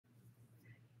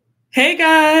Hey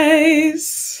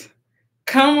guys,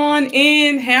 come on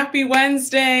in. Happy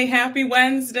Wednesday. Happy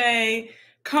Wednesday.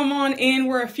 Come on in.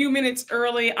 We're a few minutes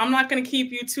early. I'm not going to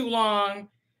keep you too long.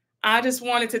 I just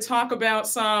wanted to talk about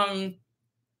some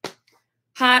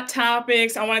hot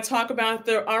topics. I want to talk about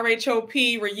the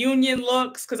RHOP reunion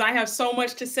looks because I have so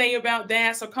much to say about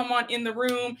that. So come on in the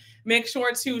room. Make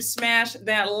sure to smash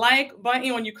that like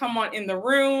button when you come on in the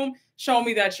room. Show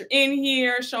me that you're in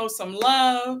here. Show some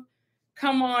love.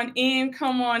 Come on in.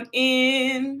 Come on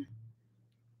in.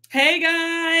 Hey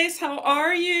guys, how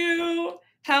are you?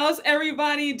 How's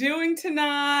everybody doing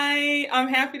tonight? I'm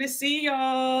happy to see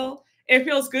y'all. It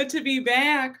feels good to be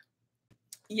back.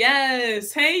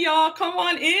 Yes. Hey y'all, come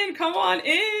on in. Come on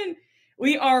in.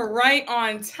 We are right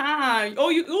on time. Oh,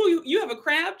 you have a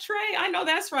crab tray? I know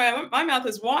that's right. My mouth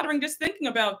is watering just thinking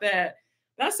about that.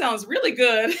 That sounds really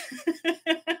good.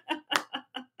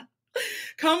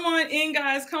 Come on in,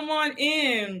 guys. Come on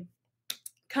in.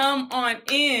 Come on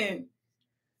in.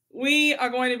 We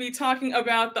are going to be talking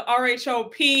about the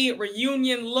RHOP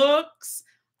reunion looks.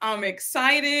 I'm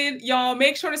excited. Y'all,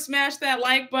 make sure to smash that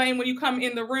like button when you come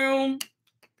in the room.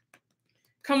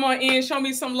 Come on in. Show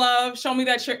me some love. Show me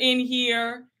that you're in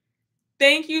here.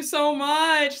 Thank you so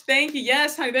much. Thank you.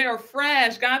 Yes, honey, they are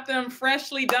fresh. Got them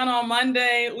freshly done on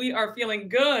Monday. We are feeling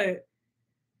good.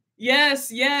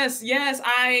 Yes, yes, yes.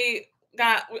 I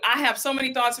have so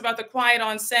many thoughts about the Quiet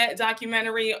on Set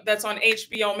documentary that's on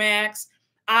HBO Max.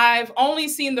 I've only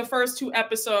seen the first 2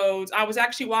 episodes. I was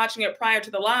actually watching it prior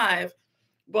to the live,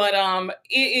 but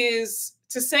it is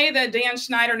to say that Dan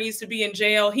Schneider needs to be in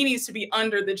jail. He needs to be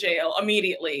under the jail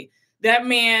immediately. That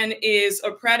man is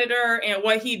a predator, and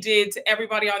what he did to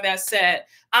everybody on that set.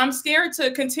 I'm scared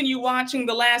to continue watching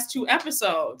the last 2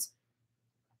 episodes.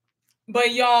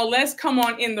 But y'all, let's come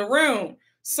on in the room.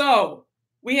 So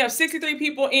we have 63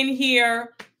 people in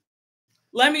here.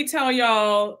 Let me tell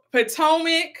y'all,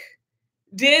 Potomac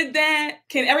did that.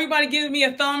 Can everybody give me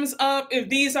a thumbs up if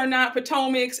these are not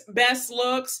Potomac's best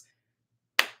looks?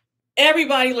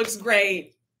 Everybody looks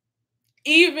great.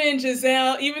 Even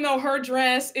Giselle, even though her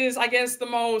dress is, I guess, the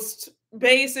most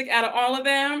basic out of all of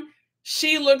them,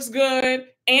 she looks good.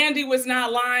 Andy was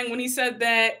not lying when he said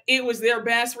that it was their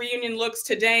best reunion looks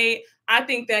to date. I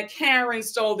think that Karen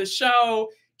stole the show.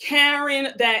 Karen,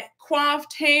 that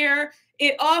coiffed hair,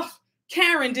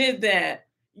 Karen did that.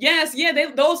 Yes, yeah,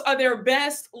 those are their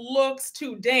best looks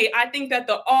to date. I think that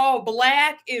the all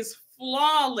black is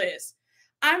flawless.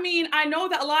 I mean, I know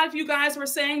that a lot of you guys were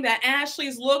saying that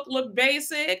Ashley's look looked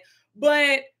basic,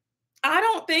 but I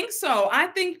don't think so. I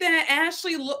think that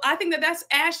that's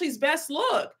Ashley's best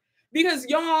look because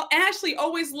y'all, Ashley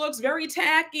always looks very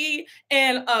tacky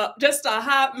and just a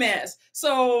hot mess.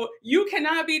 So you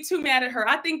cannot be too mad at her.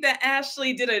 I think that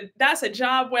Ashley that's a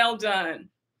job well done.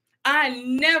 I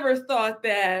never thought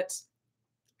that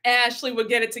Ashley would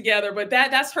get it together, but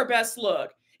that's her best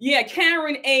look. Yeah,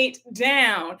 Karen ate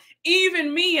down.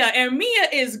 Even Mia, and Mia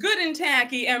is good and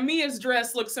tacky, and Mia's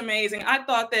dress looks amazing. I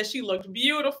thought that she looked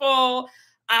beautiful.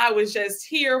 I was just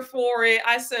here for it.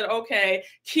 I said, okay,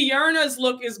 Kierna's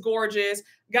look is gorgeous.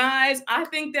 Guys, I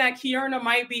think that Kierna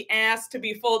might be asked to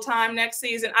be full-time next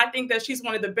season. I think that she's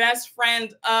one of the best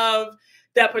friends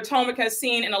that Potomac has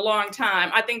seen in a long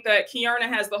time. I think that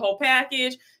Kierna has the whole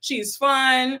package. She's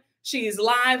fun. She's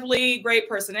lively, great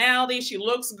personality. She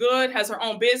looks good, has her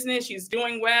own business. She's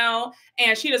doing well,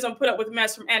 and she doesn't put up with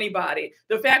mess from anybody.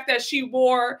 The fact that she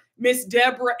wore Miss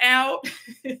Deborah out.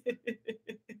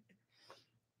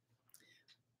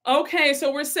 Okay,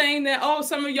 so we're saying that, oh,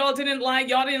 some of y'all didn't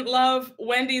love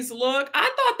Wendy's look. I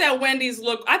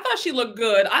thought she looked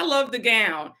good. I love the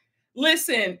gown.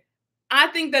 Listen, I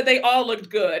think that they all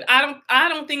looked good. I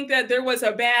don't think that there was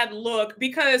a bad look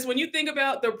because when you think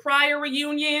about the prior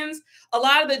reunions, a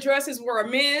lot of the dresses were a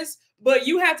miss, but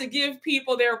you have to give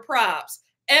people their props.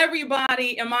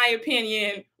 Everybody, in my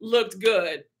opinion, looked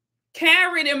good.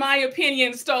 Karen, in my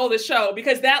opinion, stole the show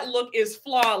because that look is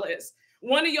flawless.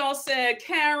 One of y'all said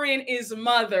Karen is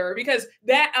mother because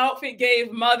that outfit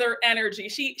gave mother energy.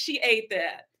 She ate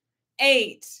that.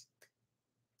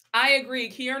 I agree.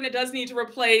 Kierna does need to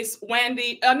replace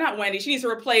Wendy. Not Wendy. She needs to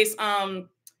replace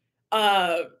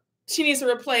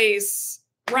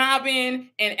Robin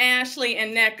and Ashley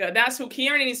and NECA. That's who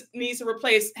Kierna needs to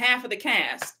replace half of the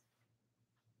cast.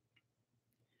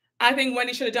 I think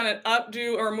Wendy should have done an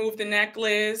updo or removed the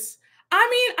necklace. I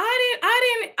mean,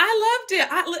 I loved it.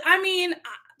 I mean,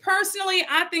 personally,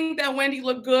 I think that Wendy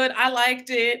looked good. I liked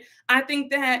it. I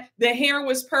think that the hair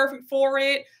was perfect for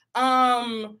it.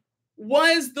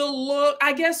 was the look.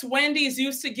 I guess Wendy's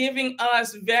used to giving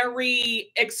us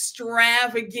very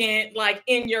extravagant, like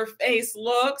in your face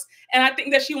looks. And I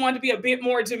think that she wanted to be a bit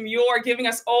more demure, giving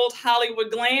us old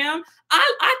Hollywood glam.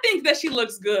 I think that she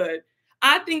looks good.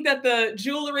 I think that the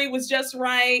jewelry was just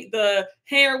right. The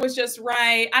hair was just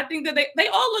right. I think that they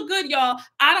all look good, y'all.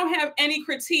 I don't have any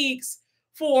critiques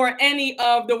for any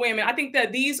of the women. I think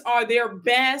that these are their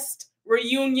best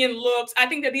reunion looks. I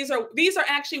think that these are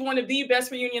actually one of the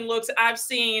best reunion looks I've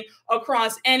seen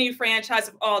across any franchise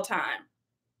of all time.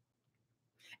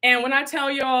 And when I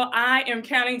tell y'all, I am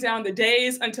counting down the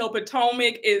days until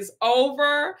Potomac is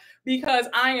over because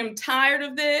I am tired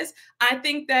of this. I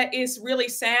think that it's really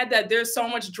sad that there's so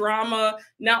much drama,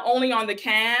 not only on the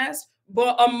cast,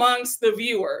 but amongst the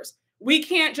viewers. We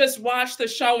can't just watch the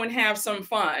show and have some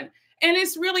fun. And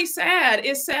it's really sad.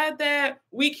 It's sad that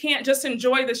we can't just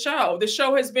enjoy the show. The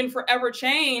show has been forever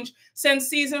changed since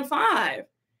season 5.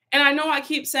 And I know I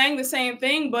keep saying the same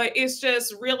thing, but it's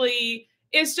just really,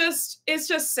 it's just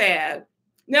sad.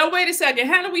 Now, wait a second.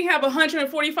 How do we have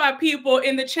 145 people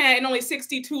in the chat and only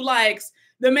 62 likes?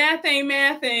 The math ain't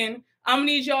mathing. I'm gonna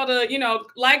need y'all to,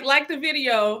 like the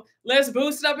video. Let's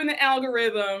boost it up in the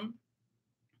algorithm.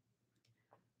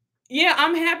 Yeah,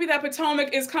 I'm happy that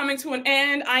Potomac is coming to an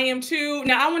end. I am too.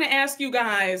 Now, I want to ask you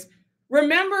guys,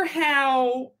 remember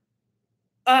how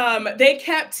they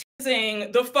kept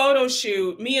teasing the photo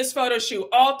shoot, Mia's photo shoot,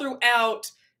 all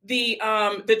throughout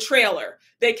the trailer?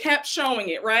 They kept showing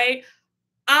it, right?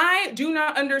 I do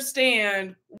not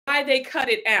understand why they cut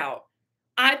it out.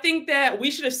 I think that we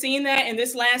should have seen that in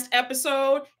this last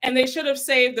episode, and they should have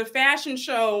saved the fashion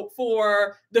show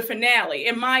for the finale,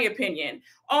 in my opinion.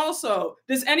 Also,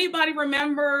 does anybody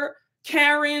remember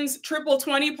Karen's triple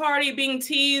 20 party being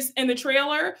teased in the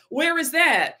trailer? Where is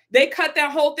that? They cut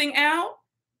that whole thing out?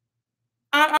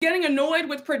 I'm getting annoyed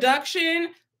with production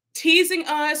teasing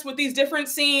us with these different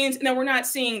scenes, and then we're not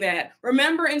seeing that.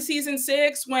 Remember in season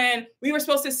 6 when we were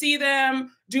supposed to see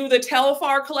them do the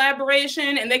Telefar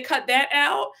collaboration and they cut that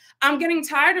out? I'm getting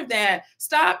tired of that.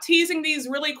 Stop teasing these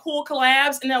really cool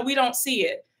collabs and then we don't see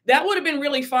it. That would have been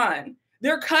really fun.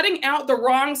 They're cutting out the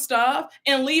wrong stuff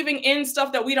and leaving in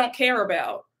stuff that we don't care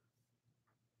about.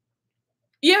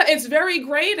 Yeah, it's very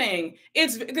grating.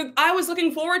 I was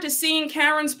looking forward to seeing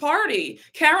Karen's party.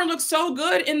 Karen looks so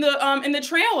good in the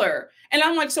trailer. And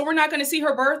I'm like, so we're not going to see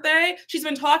her birthday? She's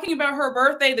been talking about her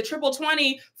birthday, the triple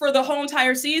 20, for the whole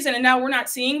entire season, and now we're not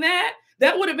seeing that?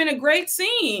 That would have been a great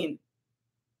scene.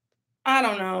 I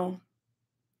don't know.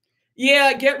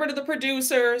 Yeah, get rid of the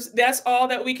producers. That's all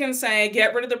that we can say.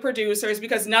 Get rid of the producers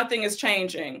because nothing is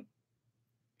changing.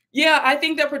 Yeah, I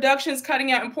think that production's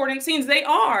cutting out important scenes. They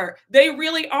are. They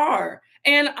really are.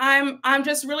 And I'm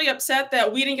just really upset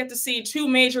that we didn't get to see 2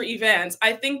 major events.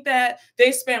 I think that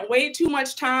they spent way too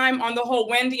much time on the whole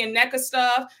Wendy and NECA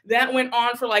stuff. That went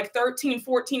on for like 13,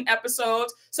 14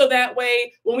 episodes. So that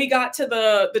way, when we got to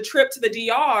the trip to the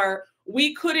DR,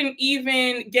 we couldn't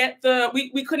even get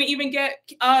we couldn't even get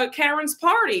Karen's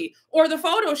party or the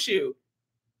photo shoot.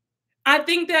 I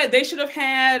think that they should have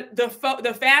had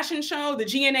the fashion show, the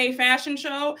GNA fashion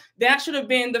show. That should have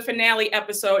been the finale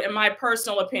episode, in my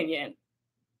personal opinion.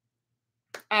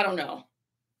 I don't know.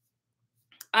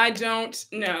 I don't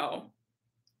know.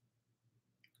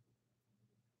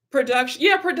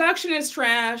 Production is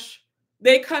trash.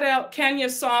 They cut out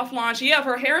Kenya's soft launch. Yeah,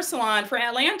 her hair salon for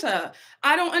Atlanta.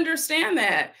 I don't understand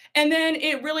that. And then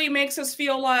it really makes us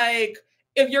feel like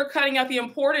if you're cutting out the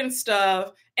important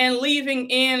stuff and leaving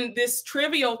in this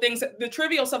trivial things, the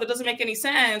trivial stuff that doesn't make any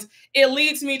sense, it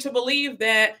leads me to believe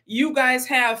that you guys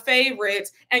have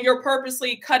favorites and you're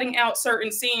purposely cutting out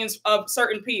certain scenes of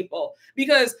certain people.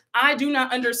 Because I do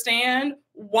not understand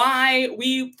why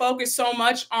we focus so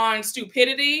much on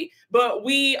stupidity, but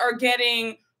we are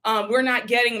getting, we're not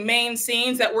getting main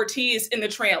scenes that were teased in the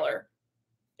trailer.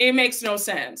 It makes no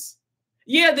sense.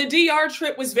 Yeah, the DR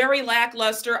trip was very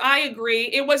lackluster. I agree.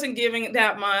 It wasn't giving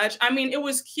that much. I mean, it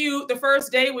was cute. The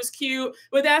first day was cute,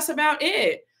 but that's about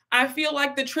it. I feel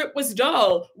like the trip was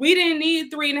dull. We didn't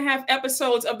need 3.5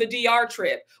 episodes of the DR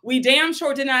trip. We damn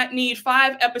sure did not need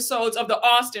 5 episodes of the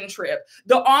Austin trip.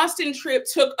 The Austin trip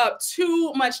took up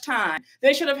too much time.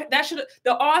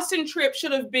 The Austin trip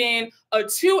should have been a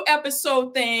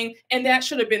 2-episode thing, and that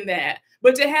should have been that.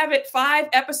 But to have it 5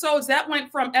 episodes, that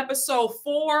went from episode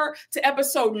 4 to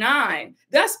episode 9.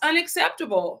 That's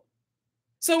unacceptable.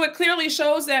 So it clearly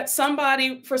shows that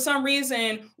somebody, for some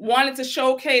reason, wanted to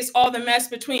showcase all the mess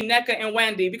between NECA and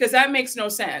Wendy, because that makes no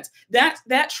sense.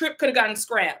 That trip could have gotten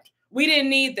scrapped. We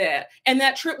didn't need that. And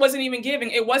that trip wasn't even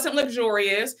giving. It wasn't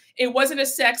luxurious. It wasn't a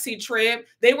sexy trip.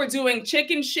 They were doing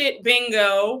chicken shit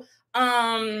bingo.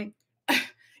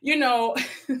 you know,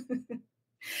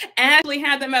 Ashley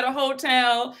had them at a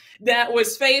hotel that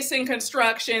was facing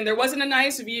construction. There wasn't a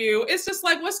nice view. It's just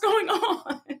like, what's going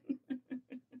on?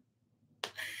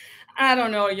 I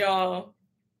don't know, y'all.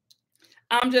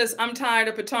 I'm tired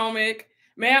of Potomac.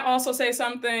 May I also say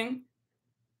something?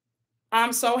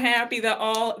 I'm so happy that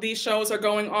all these shows are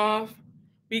going off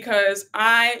because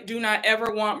I do not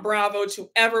ever want Bravo to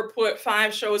ever put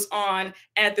 5 shows on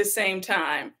at the same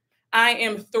time. I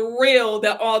am thrilled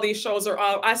that all these shows are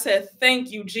off. I said,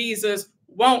 thank you, Jesus.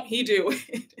 Won't he do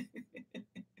it?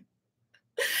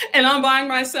 And I'm buying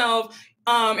myself,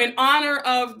 in honor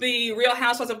of the Real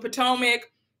Housewives of Potomac,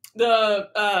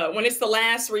 when it's the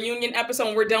last reunion episode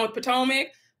and we're done with Potomac,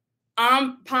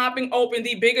 I'm popping open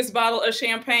the biggest bottle of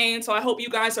champagne. So I hope you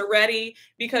guys are ready,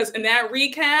 because in that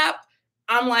recap,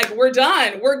 I'm like, we're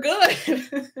done. We're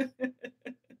good.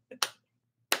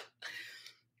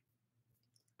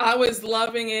 I was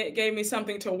loving it. It gave me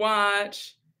something to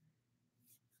watch.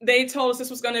 They told us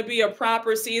this was going to be a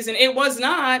proper season. It was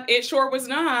not. It sure was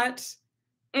not.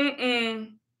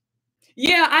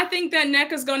 Yeah, I think that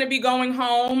Nneka's going to be going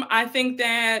home. I think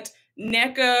that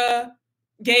Nneka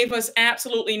gave us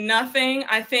absolutely nothing.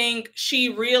 I think she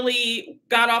really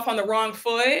got off on the wrong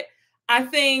foot. I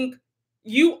think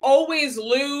you always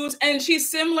lose. And she's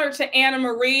similar to Anna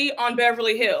Marie on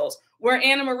Beverly Hills, where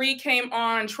Anna Marie came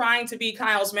on trying to be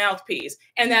Kyle's mouthpiece,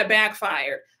 and that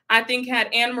backfired. I think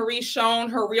had Anna Marie shown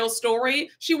her real story,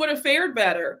 she would have fared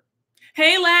better.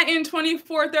 Hey, Latin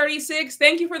 2436,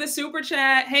 thank you for the super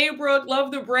chat. Hey, Brooke,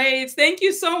 love the braids. Thank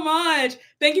you so much.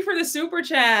 Thank you for the super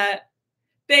chat.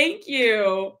 Thank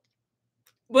you.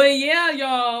 But yeah,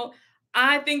 y'all,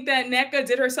 I think that Nneka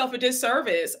did herself a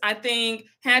disservice. I think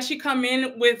had she come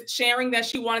in with sharing that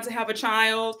she wanted to have a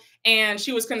child and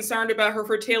she was concerned about her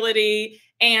fertility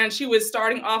and she was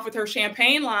starting off with her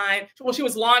champagne line, well, she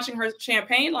was launching her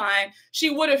champagne line, she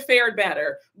would have fared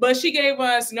better. But she gave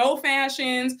us no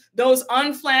fashions, those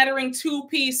unflattering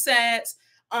 2-piece sets,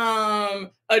 a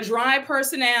dry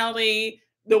personality,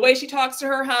 the way she talks to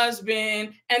her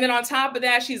husband. And then on top of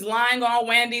that, she's lying on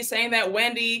Wendy, saying that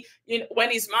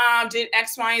Wendy's mom did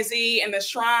X, Y, and Z in the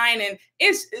shrine. And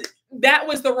that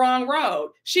was the wrong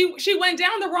road. She went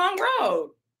down the wrong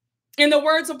road. In the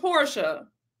words of Portia.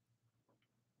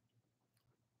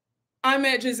 I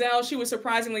met Giselle. She was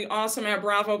surprisingly awesome at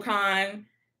BravoCon.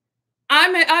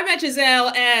 I met Giselle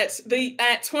at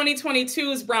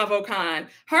 2022's BravoCon.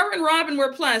 Her and Robin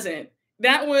were pleasant.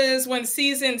 That was when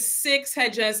season 6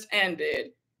 had just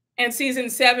ended and season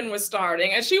 7 was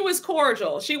starting. And she was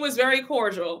cordial. She was very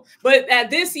cordial. But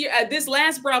at this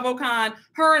last BravoCon,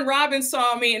 her and Robin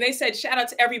saw me and they said, shout out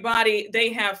to everybody.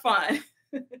 They have fun.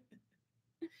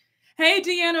 Hey,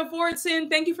 Deanna Fortson,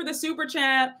 thank you for the super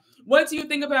chat. What do you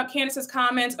think about Candace's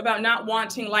comments about not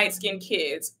wanting light-skinned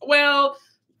kids? Well,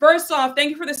 first off,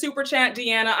 thank you for the super chat,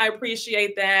 Deanna. I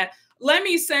appreciate that. Let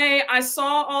me say, I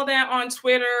saw all that on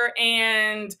Twitter,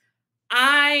 and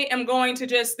I am going to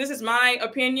this is my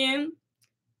opinion.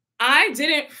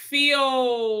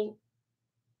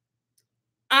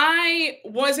 I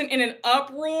wasn't in an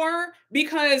uproar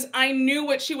because I knew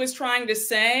what she was trying to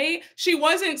say. She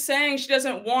wasn't saying she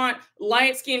doesn't want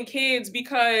light-skinned kids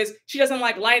because she doesn't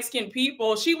like light-skinned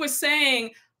people. She was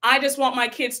saying, I just want my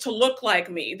kids to look like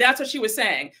me. That's what she was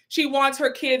saying. She wants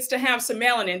her kids to have some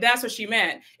melanin. That's what she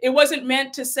meant. It wasn't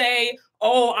meant to say,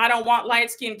 oh, I don't want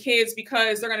light-skinned kids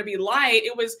because they're going to be light.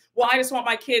 It was, well, I just want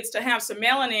my kids to have some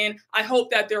melanin. I hope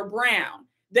that they're brown.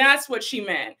 That's what she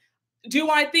meant.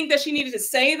 Do I think that she needed to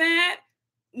say that?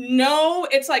 No,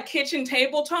 it's like kitchen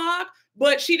table talk,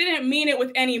 but she didn't mean it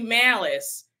with any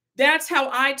malice. That's how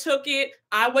I took it.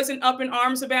 I wasn't up in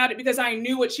arms about it because I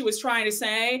knew what she was trying to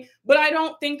say. But I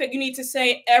don't think that you need to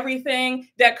say everything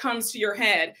that comes to your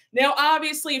head. Now,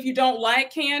 obviously, if you don't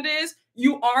like Candace,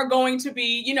 you are going to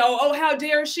be, oh, how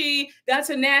dare she?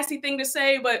 That's a nasty thing to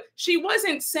say. But she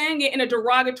wasn't saying it in a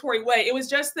derogatory way. It was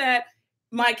just that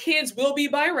my kids will be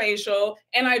biracial,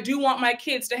 and I do want my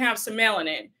kids to have some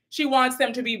melanin. She wants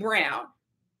them to be brown.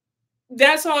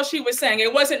 That's all she was saying.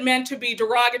 It wasn't meant to be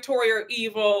derogatory or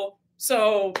evil.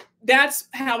 So that's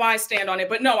how I stand on it.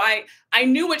 But no, I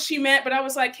knew what she meant, but I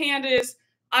was like, Candace,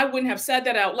 I wouldn't have said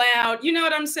that out loud. You know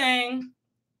what I'm saying?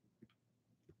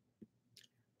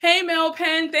 Hey, Mel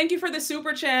Penn, thank you for the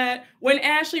super chat. When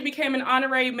Ashley became an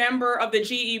honorary member of the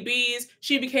GEBs,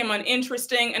 she became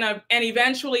uninteresting, and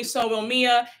eventually so will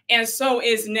Mia, and so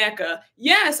is Nneka.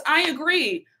 Yes, I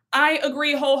agree. I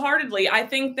agree wholeheartedly. I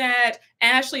think that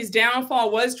Ashley's downfall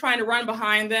was trying to run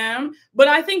behind them, but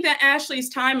I think that Ashley's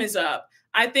time is up.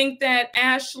 I think that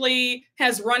Ashley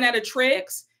has run out of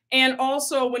tricks. And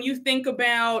also, when you think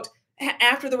about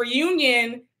after the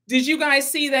reunion, did you guys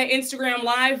see that Instagram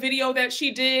live video that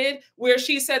she did where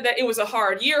she said that it was a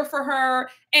hard year for her?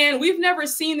 And we've never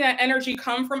seen that energy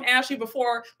come from Ashley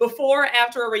before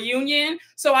after a reunion.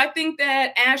 So I think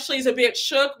that Ashley's a bit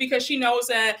shook because she knows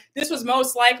that this was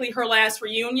most likely her last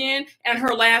reunion and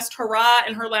her last hurrah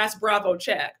and her last Bravo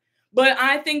check. But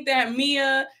I think that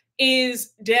Mia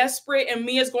is desperate and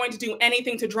Mia's going to do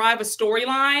anything to drive a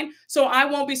storyline. So I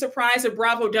won't be surprised if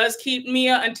Bravo does keep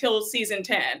Mia until season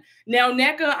 10. Now,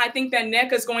 NECA, I think that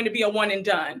NECA is going to be a one and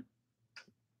done.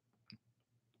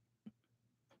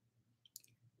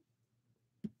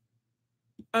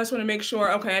 I just want to make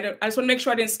sure. Okay, I just want to make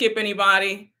sure I didn't skip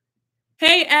anybody.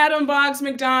 Hey, Adam Boggs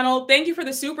McDonald. Thank you for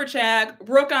the super chat.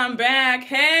 Brooke, I'm back.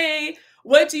 Hey.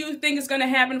 What do you think is going to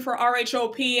happen for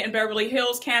RHOP and Beverly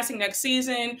Hills casting next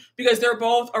season? Because they're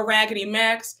both a raggedy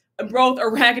mess.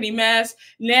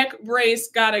 Neck brace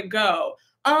gotta go.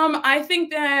 I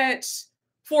think that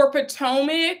for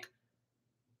Potomac,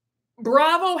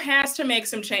 Bravo has to make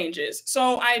some changes.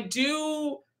 So I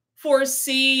do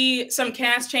foresee some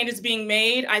cast changes being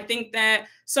made. I think that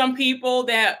some people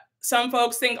that some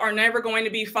folks think are never going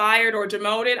to be fired or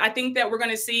demoted. I think that we're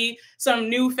going to see some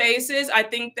new faces. I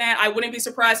think that I wouldn't be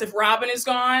surprised if Robin is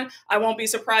gone. I won't be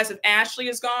surprised if Ashley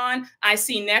is gone. I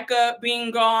see NECA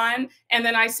being gone. And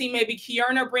then I see maybe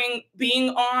Kierna being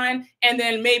on, and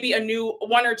then maybe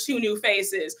one or two new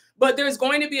faces. But there's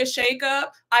going to be a shakeup.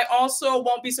 I also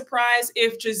won't be surprised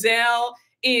if Giselle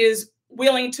is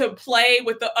willing to play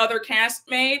with the other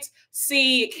castmates,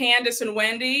 see Candace and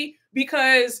Wendy,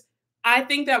 because I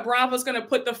think that Bravo's going to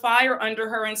put the fire under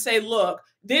her and say, look,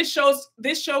 this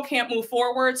show can't move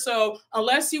forward. So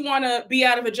unless you want to be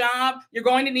out of a job, you're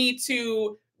going to need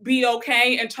to be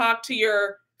okay and talk to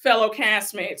your fellow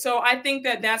castmates. So I think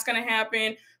that that's going to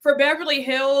happen. For Beverly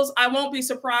Hills, I won't be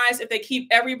surprised if they keep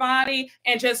everybody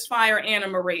and just fire Anna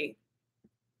Marie.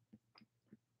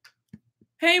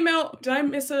 Hey, Mel, I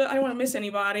don't want to miss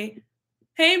anybody.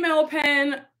 Hey, Mel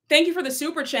Penn. Thank you for the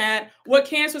super chat. What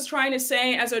Candace was trying to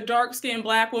say as a dark-skinned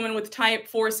Black woman with type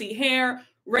 4C hair,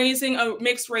 raising a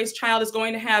mixed-race child is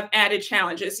going to have added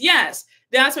challenges. Yes,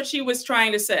 that's what she was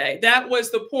trying to say. That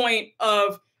was the point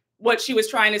of what she was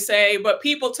trying to say, but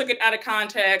people took it out of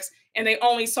context and they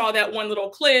only saw that one little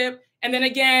clip. And then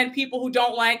again, people who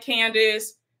don't like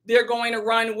Candace, they're going to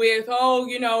run with, oh,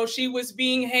 you know, she was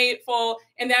being hateful.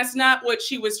 And that's not what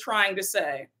she was trying to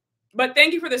say. But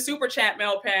thank you for the super chat,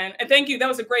 Mel Penn. And thank you. That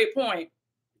was a great point.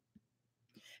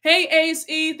 Hey, Ace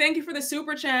E, thank you for the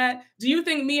super chat. Do you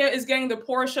think Mia is getting the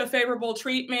Portia favorable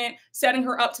treatment, setting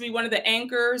her up to be one of the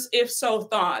anchors? If so,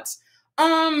 thoughts?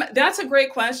 That's a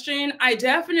great question. I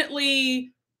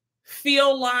definitely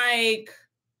feel like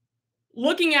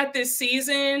looking at this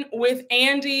season with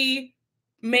Andy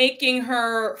making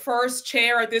her first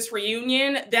chair at this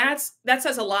reunion, that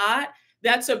says a lot.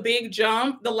 That's a big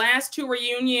jump. The last two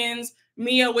reunions,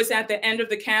 Mia was at the end of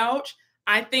the couch.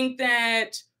 I think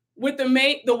that with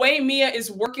the way Mia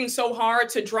is working so hard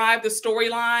to drive the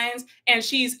storylines and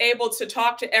she's able to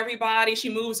talk to everybody,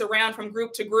 she moves around from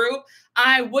group to group,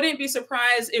 I wouldn't be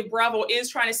surprised if Bravo is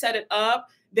trying to set it up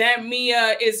that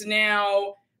Mia is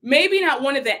now maybe not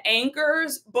one of the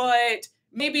anchors, but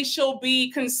maybe she'll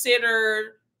be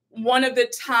considered one of the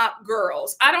top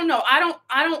girls. I don't know. I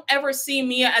don't ever see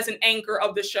Mia as an anchor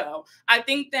of the show. I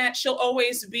think that she'll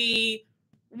always be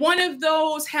one of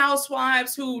those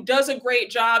housewives who does a great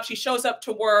job. She shows up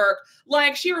to work.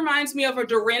 Like, she reminds me of a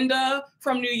Dorinda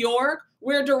from New York,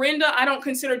 where Dorinda, I don't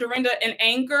consider Dorinda an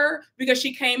anchor because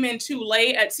she came in too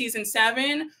late at season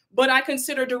 7, but I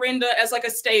consider Dorinda as like a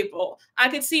staple. I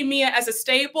could see Mia as a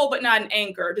staple, but not an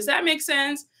anchor. Does that make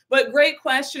sense? But great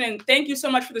question, and thank you so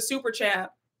much for the super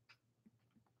chat.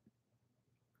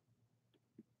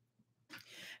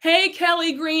 Hey,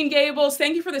 Kelly Green Gables,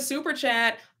 thank you for the super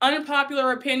chat.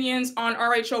 Unpopular opinions on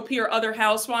RHOP or other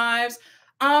housewives.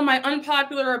 My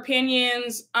unpopular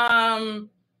opinions, I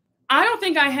don't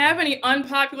think I have any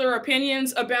unpopular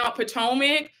opinions about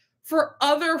Potomac. For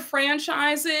other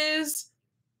franchises,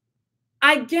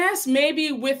 I guess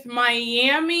maybe with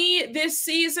Miami this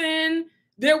season,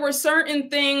 there were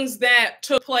certain things that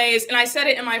took place, and I said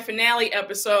it in my finale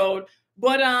episode,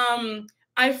 but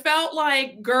I felt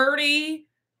like Gertie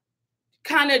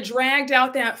kind of dragged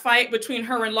out that fight between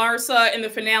her and Larsa in the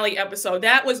finale episode.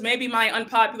 That was maybe my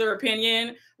unpopular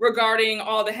opinion regarding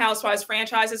all the Housewives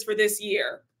franchises for this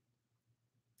year.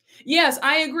 Yes,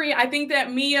 I agree. I think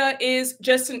that Mia is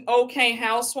just an okay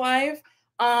housewife.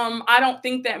 I don't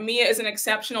think that Mia is an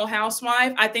exceptional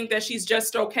housewife. I think that she's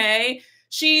just okay.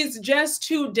 She's just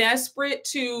too desperate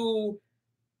to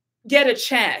get a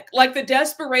check. Like the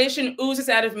desperation oozes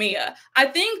out of Mia. I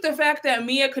think the fact that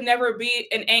Mia could never be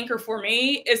an anchor for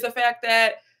me is the fact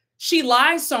that she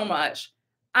lies so much.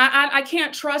 I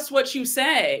can't trust what you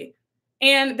say,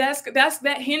 and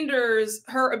that hinders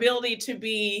her ability to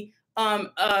be an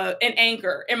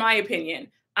anchor, in my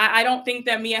opinion. I don't think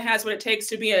that Mia has what it takes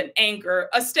to be an anchor.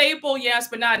 A staple, yes,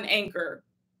 but not an anchor.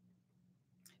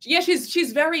 Yeah,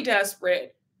 she's very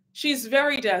desperate. She's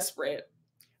very desperate.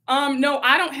 No,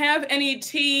 I don't have any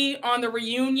tea on the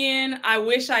reunion. I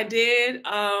wish I did.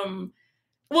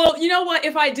 Well, you know what?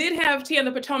 If I did have tea on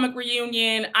the Potomac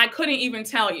reunion, I couldn't even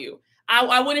tell you.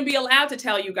 I wouldn't be allowed to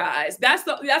tell you guys. That's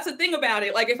the thing about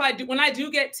it. Like if I do, when I do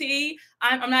get tea,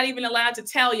 I'm not even allowed to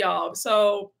tell y'all.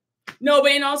 So no,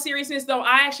 but in all seriousness, though,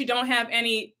 I actually don't have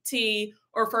any tea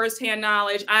or firsthand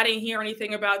knowledge. I didn't hear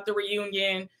anything about the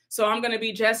reunion, so I'm gonna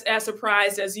be just as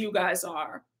surprised as you guys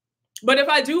are. But if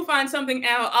I do find something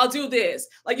out, I'll do this.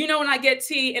 Like, you know, when I get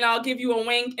tea and I'll give you a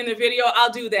wink in the video,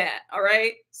 I'll do that. All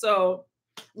right. So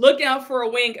look out for a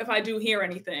wink if I do hear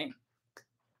anything.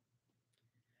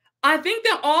 I think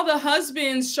that all the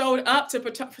husbands showed up to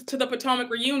the Potomac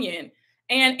reunion.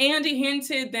 And Andy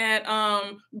hinted that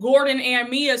Gordon and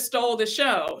Mia stole the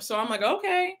show. So I'm like,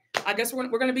 okay, I guess we're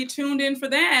going to be tuned in for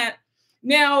that.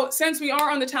 Now, since we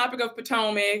are on the topic of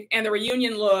Potomac and the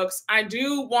reunion looks, I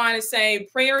do want to say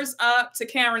prayers up to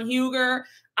Karen Huger.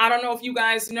 I don't know if you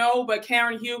guys know, but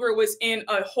Karen Huger was in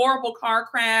a horrible car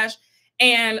crash.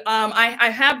 And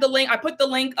I have the link. I put the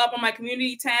link up on my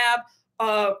community tab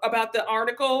about the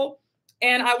article.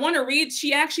 And I want to read,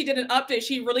 she actually did an update.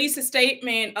 She released a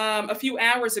statement a few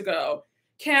hours ago.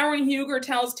 Karen Huger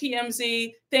tells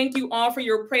TMZ, thank you all for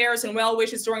your prayers and well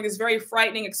wishes during this very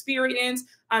frightening experience.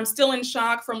 I'm still in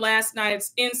shock from last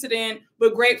night's incident,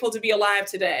 but grateful to be alive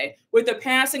today. With the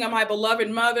passing of my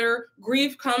beloved mother,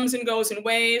 grief comes and goes in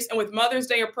waves, and with Mother's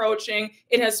Day approaching,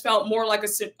 it has felt more like a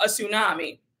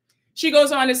tsunami. She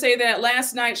goes on to say that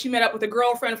last night she met up with a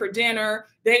girlfriend for dinner.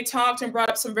 They talked and brought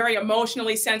up some very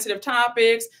emotionally sensitive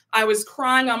topics. I was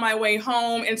crying on my way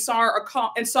home and saw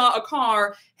a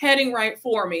car heading right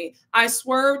for me. I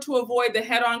swerved to avoid the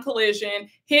head-on collision,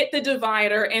 hit the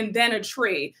divider, and then a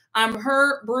tree. I'm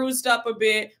hurt, bruised up a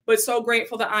bit, but so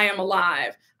grateful that I am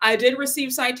alive. I did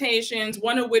receive citations,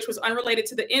 one of which was unrelated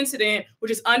to the incident, which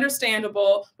is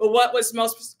understandable. But what was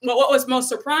most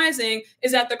surprising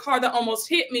is that the car that almost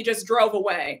hit me just drove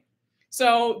away.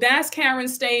 So that's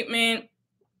Karen's statement.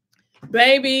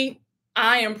 Baby,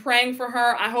 I am praying for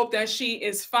her. I hope that she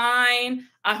is fine.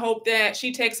 I hope that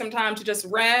she takes some time to just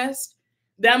rest.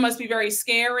 That must be very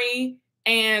scary.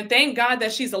 And thank God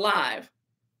that she's alive.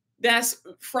 That's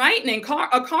frightening. Car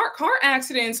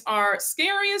accidents are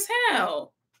scary as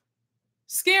hell.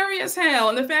 Scary as hell.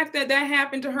 And the fact that that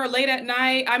happened to her late at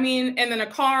night, I mean, and then a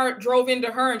car drove into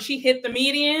her and she hit the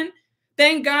median.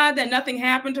 Thank God that nothing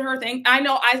happened to her.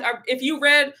 If you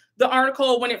read the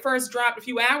article when it first dropped a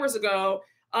few hours ago,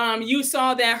 you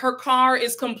saw that her car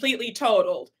is completely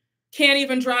totaled. Can't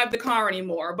even drive the car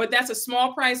anymore. But that's a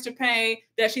small price to pay,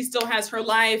 that she still has her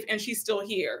life and she's still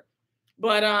here.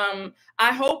 But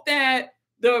I hope that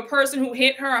the person who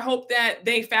hit her, I hope that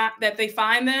they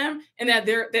find them and that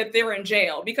they're in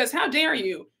jail. Because how dare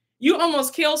you? You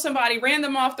almost killed somebody, ran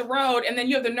them off the road, and then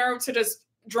you have the nerve to just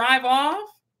drive off.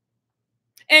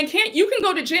 And you can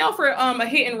go to jail for a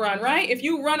hit and run, right? If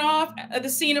you run off at the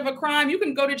scene of a crime, you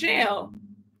can go to jail.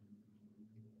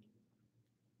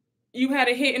 You had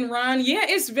a hit and run. Yeah,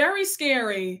 it's very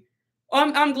scary.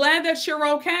 I'm glad that you're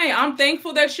okay. I'm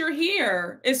thankful that you're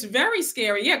here. It's very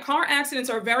scary. Yeah, car accidents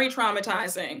are very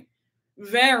traumatizing.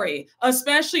 Very.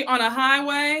 Especially on a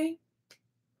highway.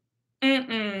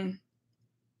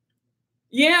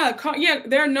 Yeah,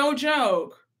 they're no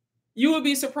joke. You would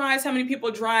be surprised how many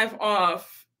people drive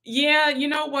off. Yeah, you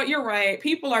know what? You're right.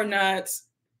 People are nuts.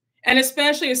 And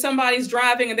especially if somebody's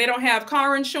driving and they don't have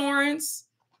car insurance.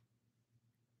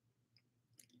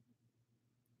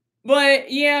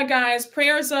 But yeah, guys,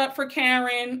 prayers up for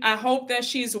Karen. I hope that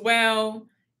she's well.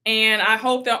 And I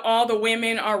hope that all the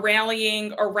women are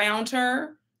rallying around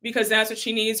her, because that's what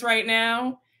she needs right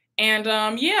now. And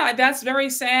yeah, that's very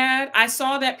sad. I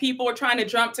saw that people were trying to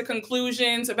jump to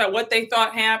conclusions about what they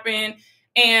thought happened.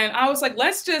 And I was like,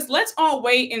 let's all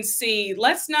wait and see.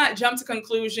 Let's not jump to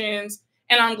conclusions.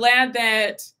 And I'm glad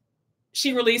that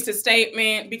she released a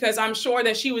statement, because I'm sure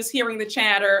that she was hearing the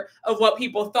chatter of what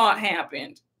people thought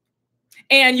happened.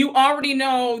 And you already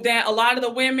know that a lot of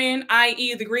the women,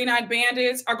 i.e. the Green-Eyed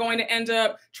Bandits, are going to end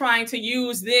up trying to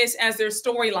use this as their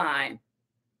storyline,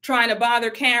 trying to bother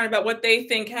Karen about what they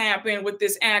think happened with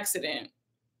this accident.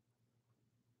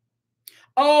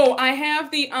 Oh, I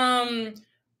have the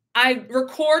I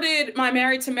recorded my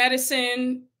Married to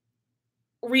Medicine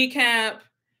recap.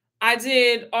 I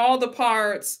did all the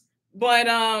parts, but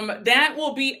that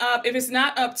will be up. If it's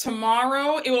not up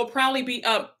tomorrow, it will probably be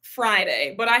up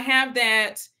Friday. But I have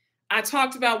that. I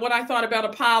talked about what I thought about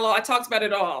Apollo. I talked about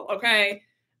it all, okay?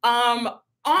 Um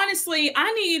Honestly,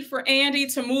 I need for Andy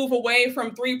to move away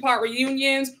from three-part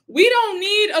reunions. We don't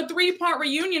need a three-part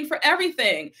reunion for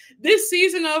everything. This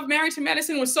season of Married to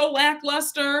Medicine was so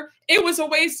lackluster. It was a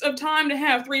waste of time to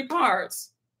have three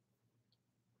parts.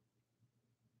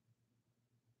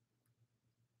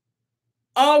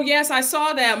 Oh, yes, I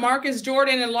saw that. Marcus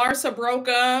Jordan and Larsa broke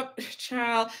up.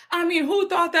 Child, I mean, who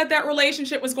thought that that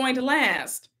relationship was going to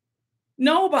last?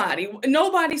 Nobody.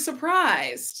 Nobody's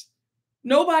surprised.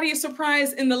 Nobody is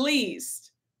surprised in the least.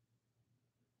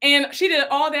 And she did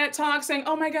all that talk saying,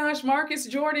 oh my gosh, Marcus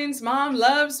Jordan's mom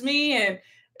loves me. And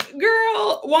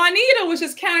girl, Juanita was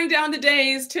just counting down the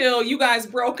days till you guys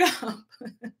broke up.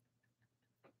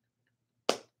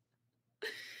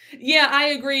 Yeah, I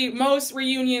agree. Most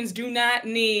reunions do not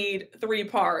need three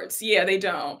parts. Yeah, they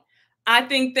don't. I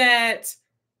think that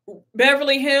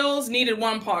Beverly Hills needed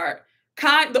one part.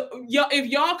 If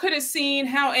y'all could have seen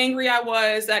how angry I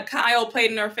was that Kyle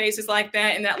played in our faces like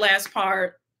that in that last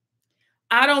part,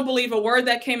 I don't believe a word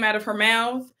that came out of her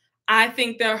mouth. I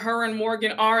think that her and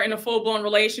Morgan are in a full-blown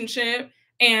relationship,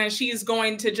 and she's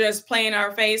going to just play in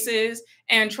our faces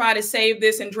and try to save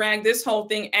this and drag this whole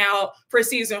thing out for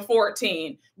season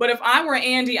 14. But if I were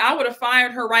Andy, I would have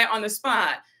fired her right on the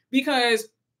spot, because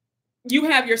you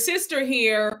have your sister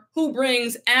here who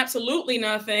brings absolutely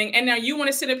nothing, and now you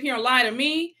want to sit up here and lie to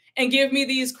me and give me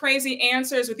these crazy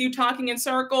answers with you talking in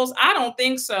circles? I don't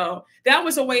think so. That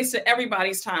was a waste of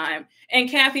everybody's time.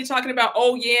 And Kathy talking about,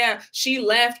 oh yeah, she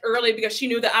left early because she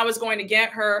knew that I was going to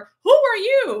get her. Who are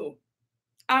you?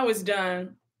 I was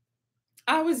done.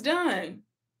 I was done.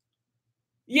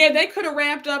 Yeah, they could have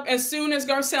wrapped up as soon as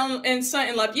Garcelle and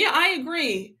Sutton left. Yeah, I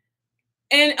agree.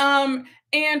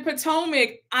 And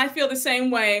Potomac, I feel the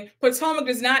same way. Potomac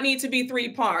does not need to be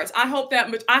three parts. I hope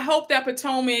that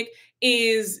Potomac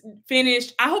is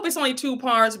finished. I hope it's only two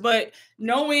parts, but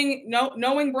knowing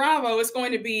Bravo, it's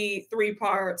going to be three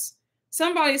parts.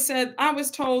 Somebody said, I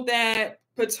was told that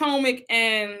Potomac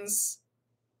ends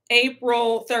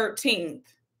April 13th.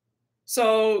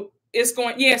 So it's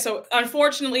going, yeah, so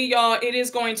unfortunately, y'all, it is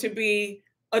going to be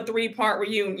a three-part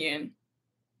reunion.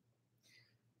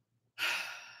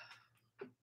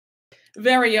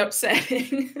 Very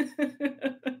upsetting.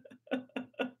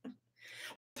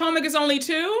 Potomac is only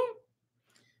two?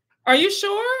 Are you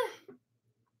sure?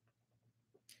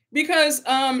 Because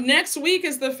next week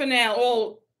is the finale.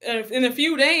 Well, in a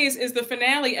few days is the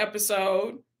finale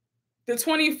episode. The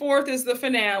 24th is the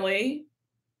finale.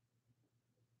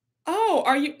 Oh,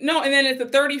 are you? No, and then at the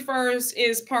 31st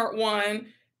is part one.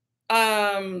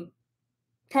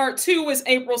 Part two is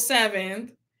April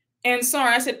 7th. And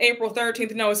sorry, I said April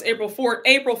 13th. No, it's April 4th.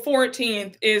 April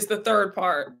 14th is the third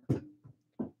part.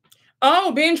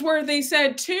 Oh, Bingeworthy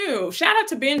said two. Shout out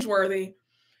to Bingeworthy.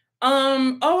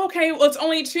 Oh, okay. Well, it's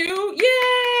only two.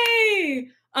 Yay!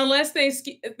 Unless they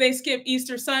skip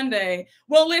Easter Sunday.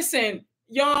 Well, listen,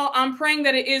 y'all, I'm praying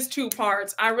that it is two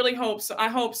parts. I really hope so. I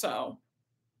hope so.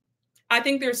 I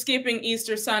think they're skipping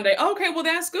Easter Sunday. Okay, well,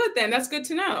 that's good then. That's good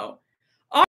to know.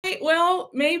 All right, well,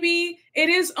 maybe it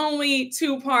is only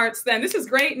two parts then. This is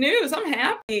great news. I'm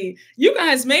happy. You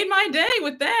guys made my day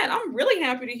with that. I'm really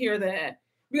happy to hear that,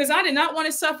 because I did not want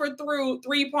to suffer through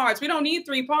three parts. We don't need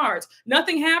three parts.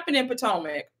 Nothing happened in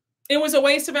Potomac. It was a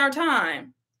waste of our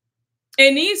time.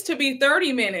 It needs to be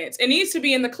 30 minutes. It needs to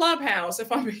be in the clubhouse. If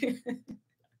I'm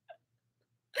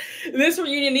this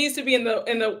reunion needs to be in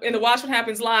the Watch What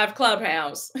Happens Live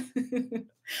clubhouse.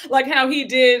 Like how he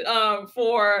did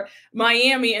for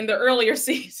Miami in the earlier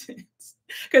seasons,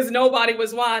 because nobody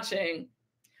was watching.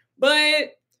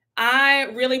 But I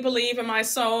really believe in my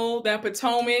soul that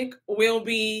Potomac will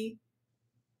be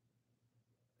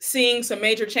seeing some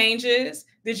major changes.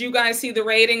 Did you guys see the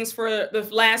ratings for the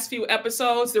last few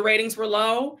episodes? The ratings were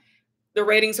low. The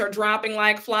ratings are dropping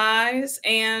like flies.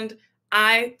 And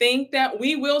I think that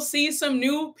we will see some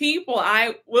new people.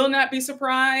 I will not be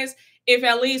surprised if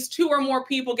at least two or more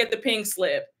people get the pink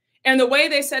slip. And the way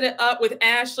they set it up with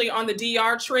Ashley on the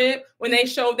DR trip, when they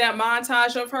showed that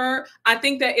montage of her, I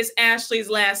think that is Ashley's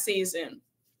last season.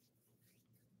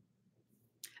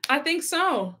 I think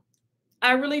so.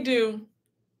 I really do.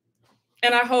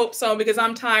 And I hope so, because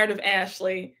I'm tired of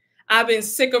Ashley. I've been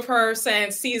sick of her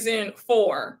since season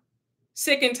 4.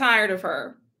 Sick and tired of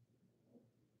her.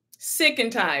 Sick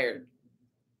and tired.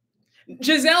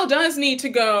 Giselle does need to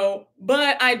go,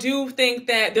 but I do think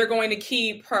that they're going to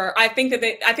keep her. I think that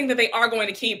they are going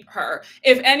to keep her.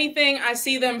 If anything, I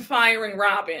see them firing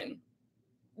Robin.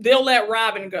 They'll let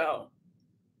Robin go.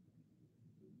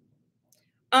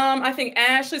 I think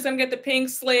Ashley's gonna get the pink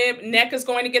slip. NECA's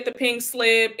going to get the pink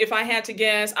slip. If I had to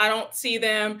guess, I don't see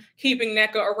them keeping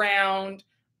NECA around.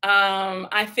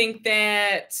 I think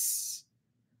that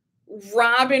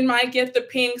Robin might get the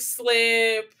pink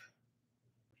slip.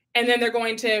 And then they're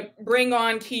going to bring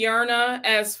on Kierna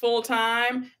as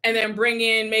full-time and then bring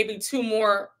in maybe 2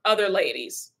 more other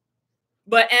ladies.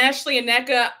 But Ashley and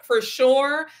NECA, for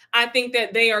sure, I think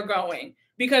that they are going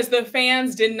because the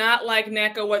fans did not like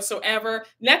NECA whatsoever.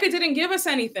 NECA didn't give us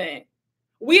anything.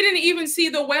 We didn't even see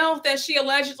the wealth that she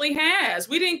allegedly has.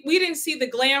 We didn't see the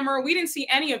glamour. We didn't see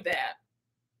any of that.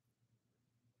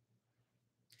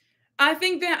 I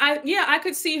think that I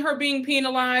could see her being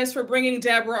penalized for bringing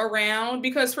Deborah around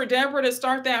because for Deborah to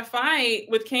start that fight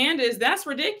with Candace, that's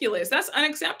ridiculous. That's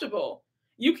unacceptable.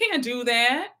 You can't do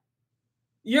that.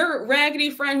 Your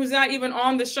raggedy friend who's not even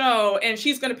on the show and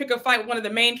she's going to pick a fight with one of the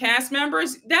main cast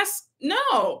members.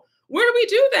 No. Where do we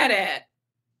do that at?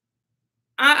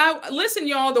 I listen,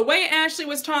 y'all, the way Ashley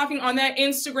was talking on that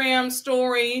Instagram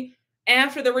story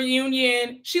after the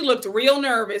reunion, she looked real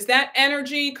nervous. That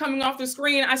energy coming off the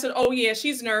screen, I said, oh yeah,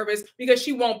 she's nervous because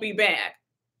she won't be back.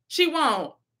 She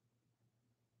won't.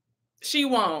 She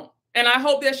won't. And I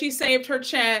hope that she saved her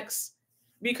checks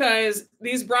because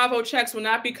these Bravo checks will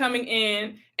not be coming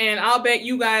in. And I'll bet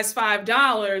you guys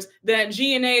 $5 that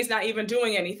GNA is not even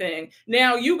doing anything.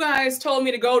 Now, you guys told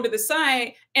me to go to the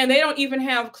site and they don't even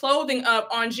have clothing up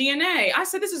on GNA. I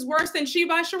said, this is worse than She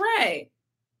by Sheree.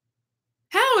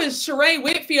 How is Sheree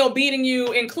Whitfield beating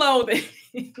you in clothing?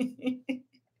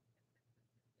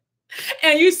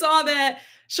 And you saw that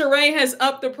Sheree has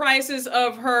upped the prices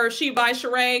of her She by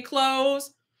Sheree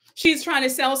clothes. She's trying to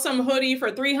sell some hoodie for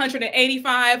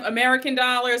 $385 American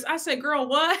dollars. I said, girl,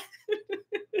 what?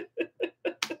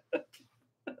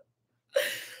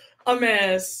 A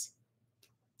mess.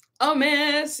 A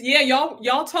mess. Yeah,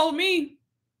 y'all told me.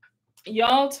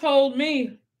 Y'all told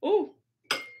me. Ooh.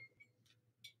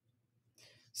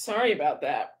 Sorry about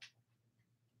that.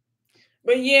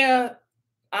 But yeah,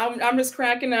 I'm just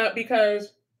cracking up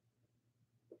because,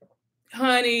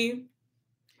 honey,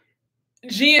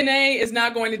 GNA is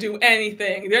not going to do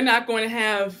anything. They're not going to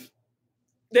have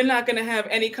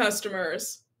any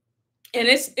customers. And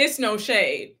it's no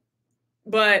shade.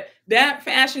 But that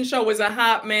fashion show was a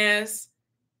hot mess.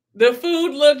 The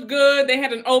food looked good. They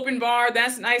had an open bar.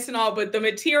 That's nice and all. But the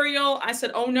material, I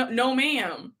said, oh, no,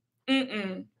 ma'am.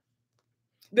 Mm-mm.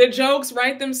 The jokes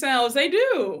write themselves. They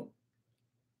do.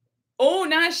 Oh,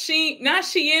 not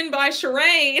Shein by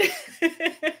Sheree.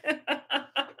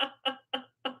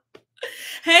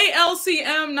 Hey,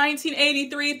 LCM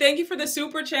 1983. Thank you for the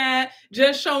super chat.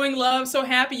 Just showing love. So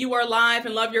happy you are live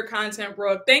and love your content,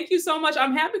 Brooke. Thank you so much.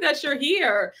 I'm happy that you're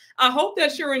here. I hope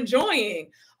that you're enjoying.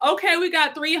 Okay, we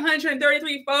got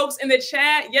 333 folks in the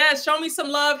chat. Yes, show me some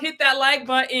love. Hit that like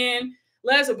button.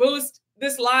 Let's boost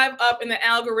this live up in the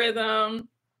algorithm.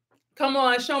 Come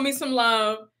on, show me some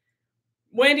love.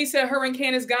 Wendy said her and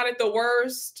Candace got it the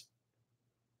worst.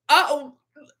 Oh,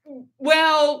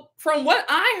 well, from what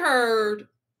I heard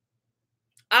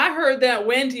that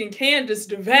Wendy and Candace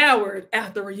devoured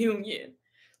at the reunion.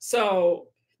 So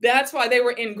that's why they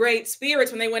were in great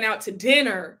spirits when they went out to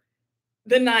dinner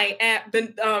that night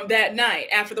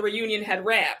after the reunion had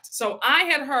wrapped. So I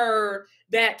had heard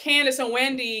that Candace and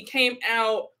Wendy came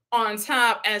out on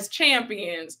top as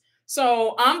champions.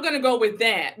 So I'm going to go with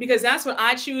that because that's what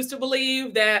I choose to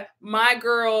believe, that my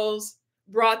girls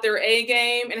brought their A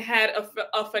game and had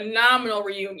a phenomenal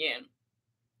reunion.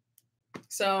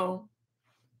 So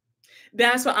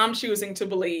that's what I'm choosing to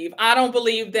believe. I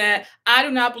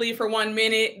do not believe for 1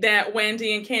 minute that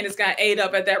Wendy and Candace got ate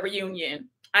up at that reunion.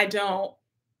 I don't.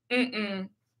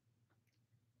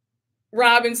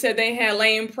 Robin said they had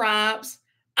lame props.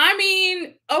 I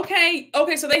mean, okay,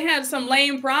 so they had some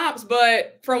lame props,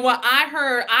 but from what I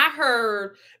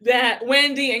heard that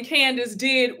Wendy and Candace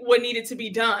did what needed to be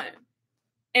done.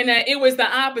 And that it was the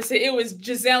opposite. It was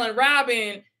Giselle and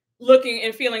Robin looking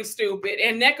and feeling stupid.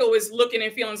 And NECA was looking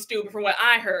and feeling stupid from what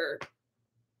I heard.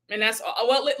 And that's all.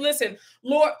 Well, listen,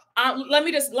 Lord, let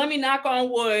me knock on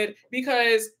wood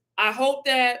because I hope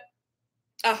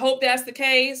that's the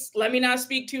case. Let me not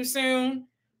speak too soon.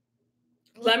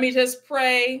 Let me just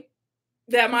pray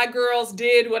that my girls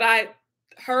did what I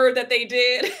heard that they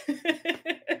did.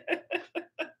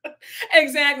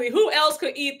 Exactly. Who else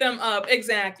could eat them up?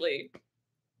 Exactly.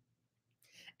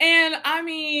 And I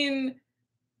mean,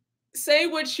 say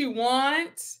what you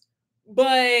want,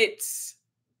 But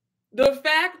the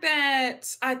fact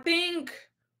that I think,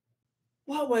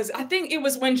 I think it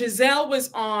was when Giselle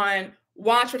was on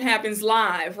Watch What Happens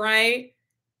Live, right?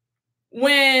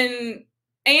 When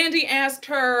Andy asked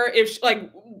her if, like,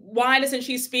 why doesn't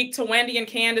she speak to Wendy and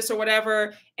Candace or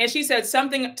whatever? And she said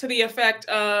something to the effect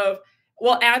of,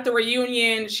 well, at the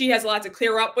reunion, she has a lot to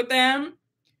clear up with them.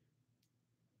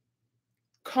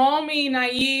 Call me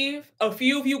naive. A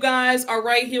few of you guys are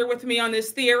right here with me on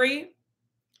this theory.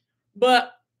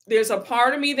 But there's a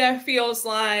part of me that feels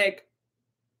like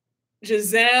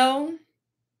Giselle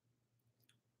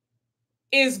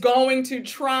is going to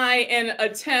try and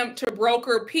attempt to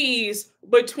broker peace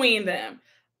between them.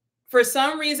 For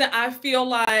some reason, I feel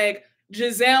like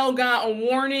Giselle got a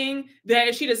warning that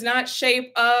if she does not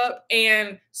shape up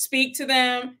and speak to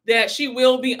them, that she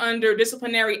will be under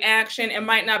disciplinary action and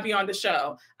might not be on the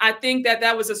show. I think that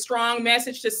that was a strong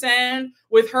message to send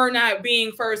with her not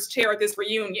being first chair at this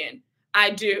reunion.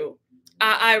 I do.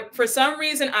 For some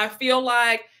reason, I feel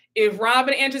like if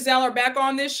Robin and Giselle are back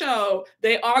on this show,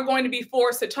 they are going to be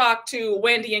forced to talk to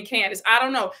Wendy and Candace. I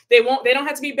don't know. They don't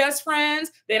have to be best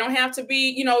friends. They don't have to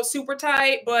be, you know, super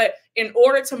tight. But in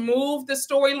order to move the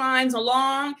storylines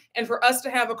along and for us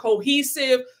to have a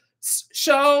cohesive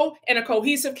show and a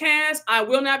cohesive cast, I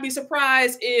will not be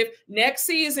surprised if next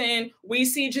season we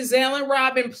see Giselle and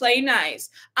Robin play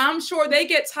nice. I'm sure they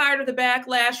get tired of the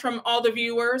backlash from all the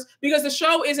viewers because the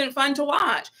show isn't fun to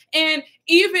watch. And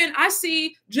even I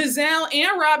see Giselle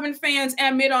and Robin fans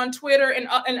admit on Twitter and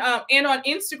on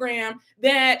Instagram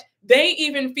that they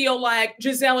even feel like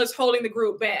Giselle is holding the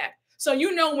group back. So,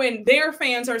 you know, when their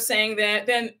fans are saying that,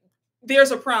 then there's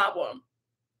a problem.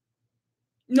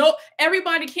 No,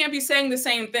 everybody can't be saying the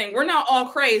same thing. We're not all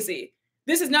crazy.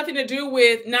 This has nothing to do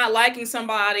with not liking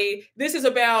somebody. This is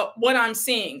about what I'm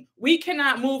seeing. We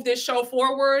cannot move this show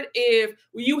forward if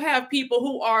you have people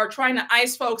who are trying to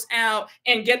ice folks out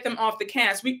and get them off the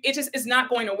cast. It just is not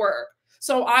going to work.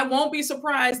 So I won't be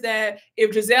surprised that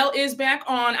if Giselle is back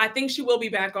on, I think she will be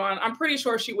back on. I'm pretty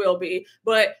sure she will be.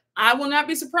 But I will not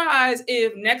be surprised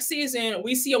if next season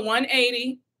we see a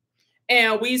 180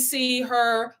 and we see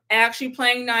her actually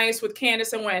playing nice with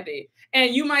Candace and Wendy.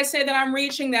 And you might say that I'm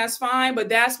reaching, that's fine, but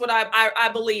that's what I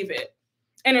believe it.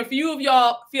 And a few of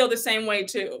y'all feel the same way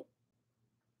too.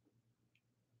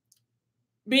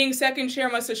 Being second chair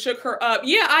must have shook her up.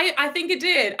 Yeah, I think it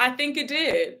did. I think it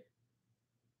did.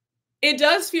 It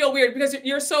does feel weird because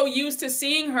you're so used to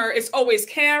seeing her. It's always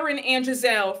Karen and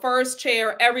Giselle, first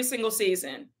chair every single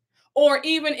season. Or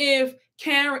even if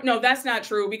Karen, no, that's not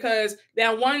true because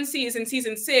that one season,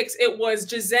 season 6, it was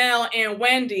Giselle and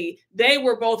Wendy. They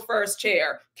were both first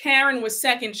chair. Karen was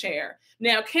second chair.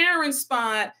 Now, Karen's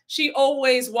spot, she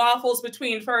always waffles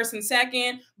between first and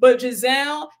second, but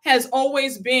Giselle has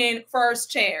always been first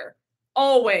chair.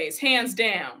 Always, hands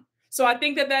down. So I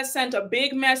think that that sent a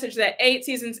big message that 8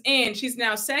 seasons in, she's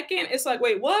now second. It's like,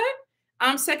 wait, what?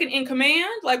 I'm second in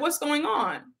command? Like, what's going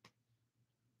on?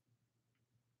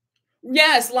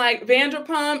 Yes, like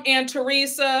Vanderpump and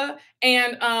Teresa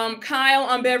and Kyle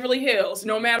on Beverly Hills.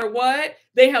 No matter what,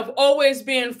 they have always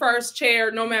been first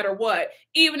chair no matter what.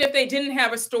 Even if they didn't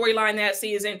have a storyline that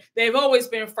season, they've always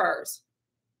been first.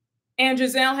 And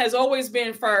Giselle has always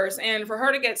been first. And for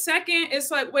her to get second, it's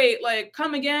like, wait, like,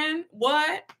 come again?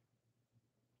 What?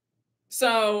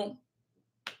 So,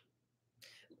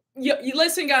 you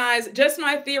listen, guys, just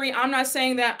my theory. I'm not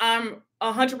saying that I'm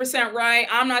 100% right.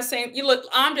 I'm not saying,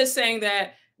 I'm just saying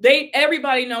that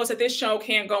everybody knows that this show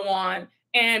can't go on.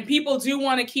 And people do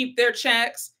want to keep their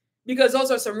checks because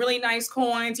those are some really nice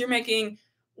coins. You're making,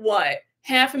 what,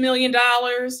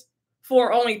 $500,000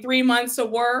 for only 3 months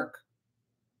of work?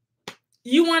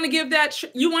 You want to give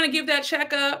that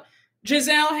check up?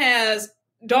 Giselle has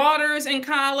daughters in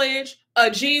college,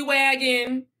 a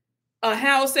G-Wagon, a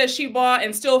house that she bought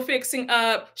and still fixing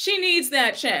up. She needs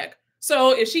that check.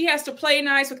 So if she has to play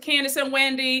nice with Candace and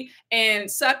Wendy and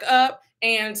suck up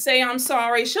and say, I'm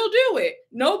sorry, she'll do it.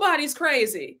 Nobody's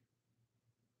crazy.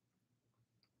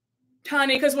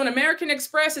 Honey, because when American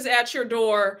Express is at your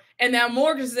door and that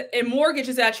mortgage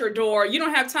is at your door, you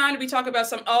don't have time to be talking about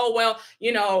some, oh, well,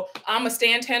 you know, I'm going to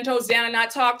stand 10 toes down and not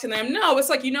talk to them. No, it's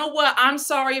like, you know what? I'm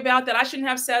sorry about that. I shouldn't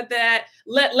have said that.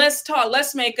 Let's talk.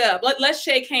 Let's make up. Let's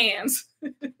shake hands.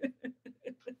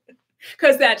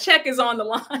 Because that check is on the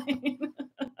line.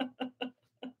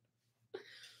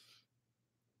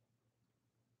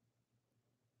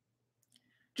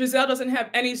 Giselle doesn't have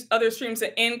any other streams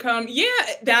of income. Yeah,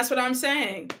 that's what I'm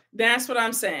saying. That's what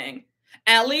I'm saying.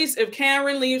 At least if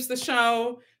Karen leaves the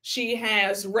show, she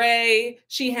has Ray,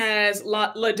 she has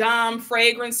La Dame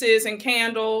fragrances and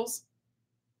candles.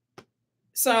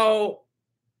 So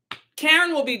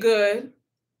Karen will be good.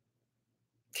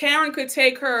 Karen could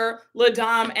take her La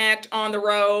Dame act on the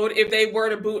road if they were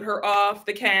to boot her off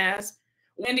the cast.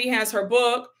 Wendy has her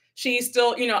book. She's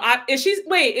still, is she,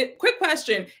 wait, quick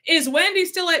question. Is Wendy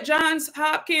still at Johns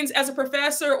Hopkins as a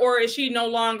professor, or is she no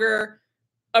longer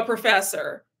a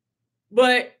professor?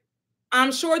 But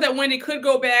I'm sure that Wendy could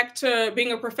go back to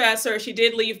being a professor if she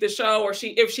did leave the show, or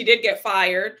if she did get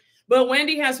fired. But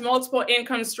Wendy has multiple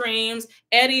income streams.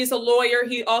 Eddie's a lawyer.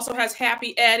 He also has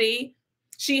Happy Eddie.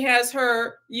 She has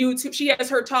her YouTube. She has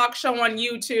her talk show on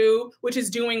YouTube, which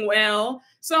is doing well.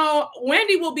 So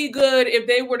Wendy will be good if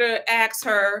they were to ask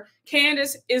her.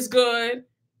 Candace is good.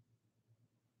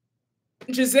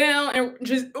 Giselle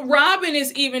and Robin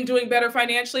is even doing better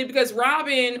financially, because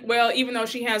Robin, well, even though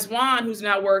she has Juan who's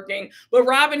not working, but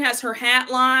Robin has her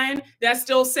hat line that's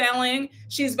still selling.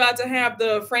 She's about to have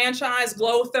the franchise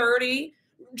Glow 30.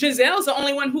 Giselle's the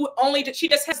only one who she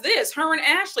just has this. Her and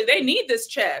Ashley, they need this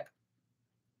check.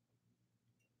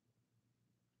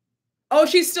 Oh,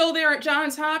 she's still there at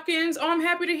Johns Hopkins? Oh, I'm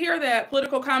happy to hear that.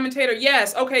 Political commentator.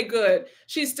 Yes. Okay, good.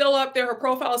 She's still up there. Her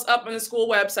profile is up on the school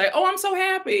website. Oh, I'm so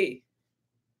happy.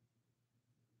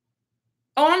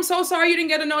 Oh, I'm so sorry you didn't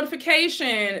get a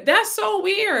notification. That's so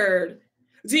weird.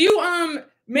 Do you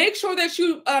make sure that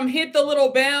you hit the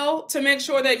little bell to make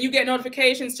sure that you get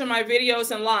notifications to my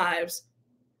videos and lives?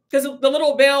 Because the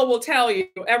little bell will tell you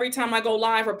every time I go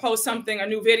live or post something, a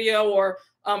new video, or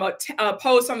a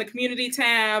post on the community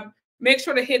tab. Make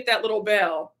sure to hit that little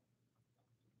bell.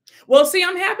 Well, see,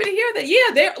 I'm happy to hear that.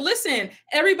 Yeah, listen,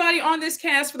 everybody on this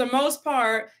cast, for the most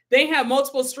part, they have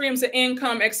multiple streams of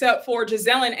income except for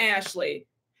Giselle and Ashley.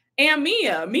 And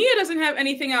Mia. Mia doesn't have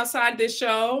anything outside this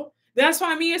show. That's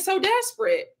why Mia's so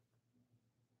desperate.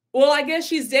 Well, I guess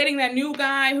she's dating that new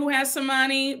guy who has some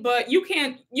money, but you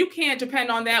can't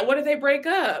depend on that. What if they break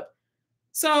up?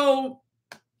 So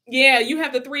yeah, you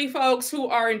have the three folks who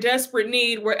are in desperate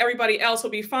need, where everybody else will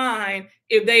be fine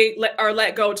if they are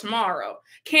let go tomorrow.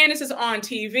 Candace is on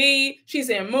TV. She's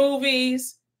in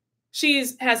movies.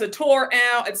 Has a tour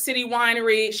out at City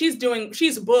Winery.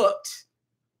 She's booked.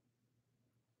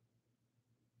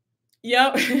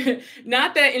 Yep.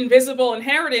 Not that invisible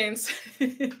inheritance.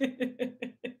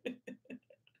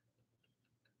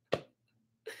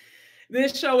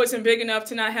 This show isn't big enough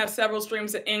to not have several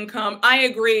streams of income. I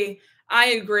agree.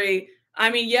 I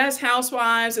mean, yes,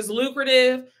 Housewives is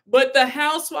lucrative, but the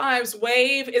Housewives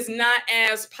wave is not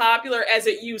as popular as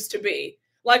it used to be.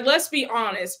 Like, let's be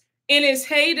honest. In its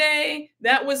heyday,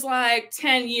 that was like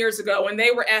 10 years ago when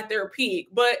they were at their peak.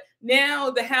 But now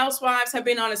the Housewives have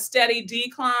been on a steady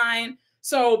decline.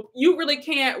 So you really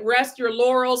can't rest your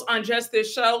laurels on just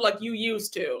this show like you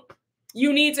used to.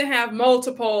 You need to have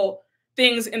multiple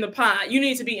things in the pot. You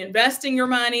need to be investing your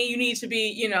money. You need to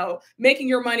be, making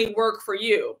your money work for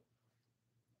you.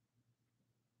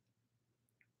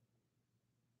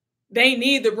 They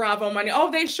need the Bravo money.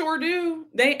 Oh, they sure do.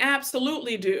 They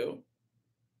absolutely do.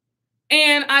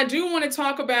 And I do want to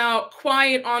talk about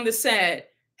Quiet on the Set.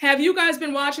 Have you guys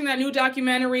been watching that new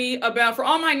documentary about, for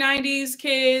all my 90s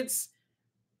kids,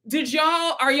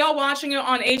 are y'all watching it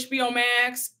on HBO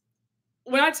Max?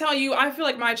 When I tell you, I feel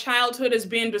like my childhood has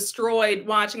been destroyed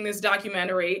watching this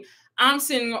documentary. I'm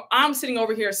sitting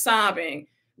over here sobbing.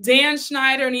 Dan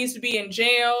Schneider needs to be in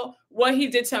jail. What he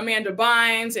did to Amanda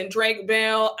Bynes and Drake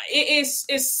Bell, it's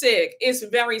sick. It's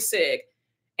very sick.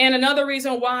 And another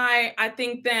reason why I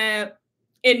think that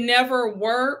it never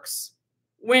works,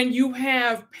 when you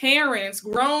have parents,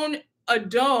 grown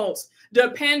adults,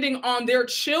 depending on their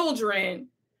children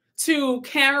to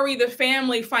carry the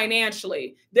family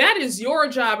financially. That is your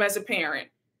job as a parent.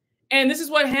 And this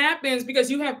is what happens because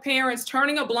you have parents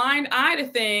turning a blind eye to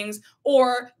things,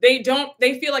 or they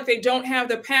feel like they don't have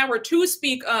the power to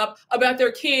speak up about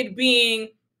their kid being,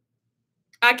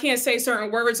 I can't say certain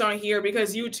words on here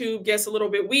because YouTube gets a little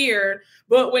bit weird,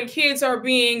 but when kids are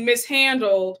being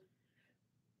mishandled,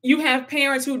 you have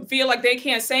parents who feel like they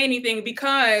can't say anything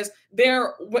because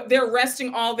they're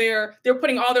putting all their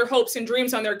hopes and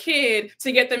dreams on their kid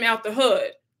to get them out the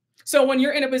hood. So when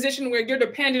you're in a position where you're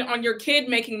dependent on your kid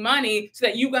making money so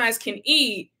that you guys can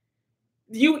eat,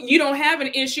 you don't have an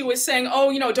issue with saying,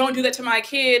 oh, don't do that to my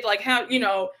kid. Like, how,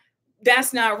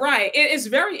 that's not right. It's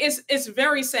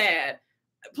very sad.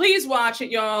 Please watch it,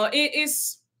 y'all.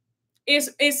 It's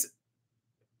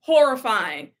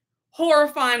horrifying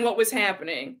what was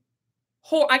happening.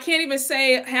 I can't even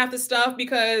say half the stuff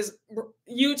because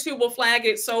YouTube will flag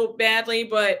it so badly,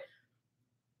 but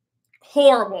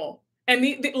horrible. And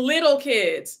the little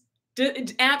kids,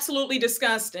 absolutely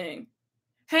disgusting.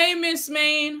 Hey, Miss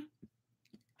Maine.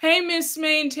 Hey, Miss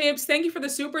Main Tips, thank you for the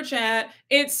super chat.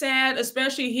 It's sad,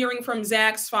 especially hearing from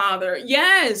Zach's father.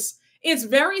 Yes, it's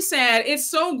very sad. It's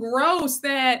so gross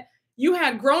that you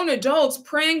had grown adults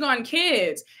preying on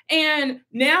kids. And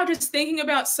now just thinking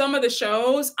about some of the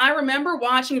shows, I remember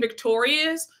watching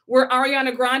Victorious, where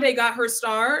Ariana Grande got her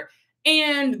start.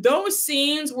 And those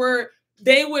scenes where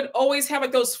they would always have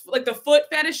like those, like the foot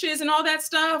fetishes and all that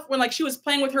stuff, when like she was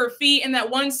playing with her feet in that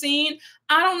one scene.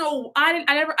 I don't know.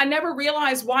 I never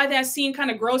realized why that scene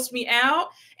kind of grossed me out.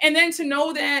 And then to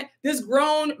know that this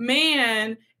grown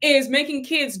man is making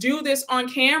kids do this on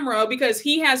camera because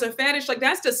he has a fetish, like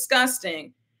that's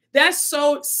disgusting. That's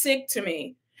so sick to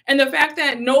me. And the fact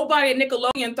that nobody at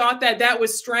Nickelodeon thought that that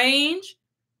was strange.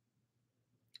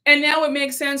 And now it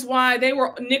makes sense why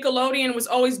Nickelodeon was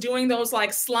always doing those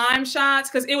like slime shots,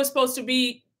 because it was supposed to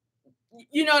be,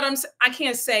 you know what I'm saying? I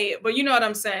can't say it, but you know what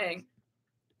I'm saying.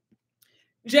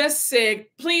 Just sick.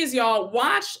 Please, y'all,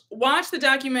 watch the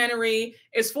documentary.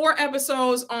 It's 4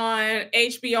 episodes on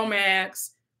HBO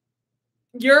Max.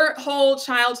 Your whole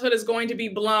childhood is going to be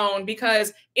blown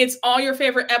because it's all your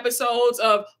favorite episodes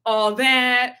of All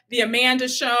That, The Amanda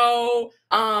Show.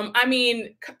 I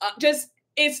mean, just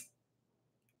it's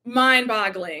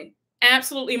mind-boggling,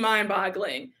 absolutely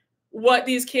mind-boggling what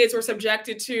these kids were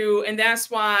subjected to, and that's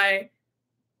why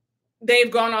they've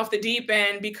gone off the deep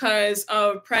end, because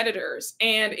of predators.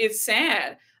 And it's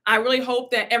sad. I really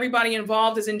hope that everybody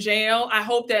involved is in jail. I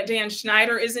hope that Dan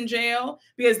Schneider is in jail,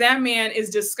 because that man is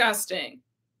disgusting.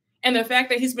 And the fact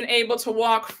that he's been able to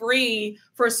walk free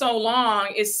for so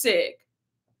long is sick.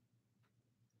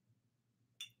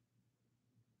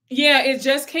 Yeah, it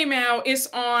just came out. It's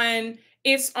on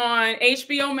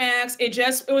HBO Max. It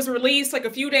was released like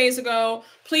a few days ago.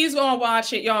 Please go and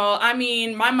watch it, y'all. I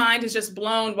mean, my mind is just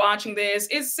blown watching this.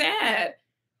 It's sad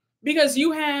because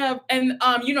you have, and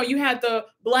you had the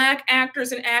Black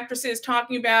actors and actresses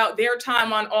talking about their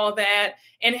time on All That,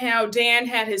 and how Dan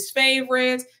had his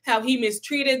favorites, how he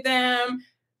mistreated them.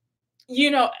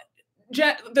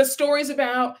 The stories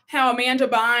about how Amanda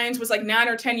Bynes was like 9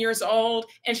 or 10 years old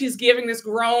and she's giving this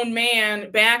grown man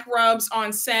back rubs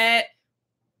on set.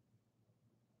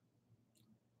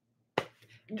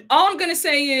 All I'm going to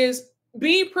say is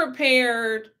be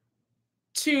prepared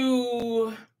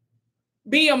to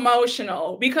be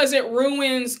emotional, because it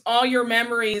ruins all your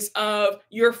memories of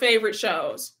your favorite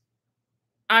shows.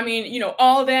 I mean,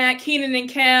 All That, Kenan and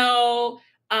Kel,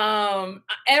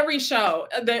 every show,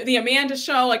 the Amanda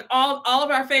Show, like all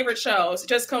of our favorite shows,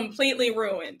 just completely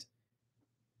ruined.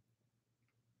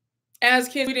 As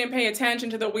kids, we didn't pay attention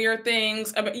to the weird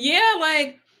things. Yeah,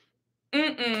 like,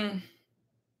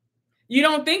 you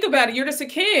don't think about it. You're just a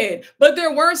kid. But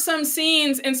there were some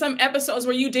scenes in some episodes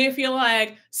where you did feel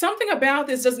like something about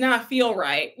this does not feel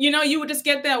right. You would just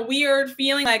get that weird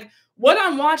feeling like what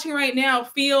I'm watching right now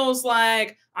feels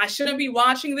like I shouldn't be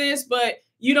watching this, but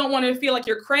you don't want to feel like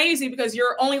you're crazy because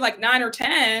you're only like 9 or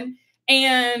 10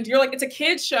 and you're like, it's a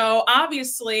kid's show,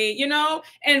 obviously,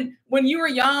 And when you were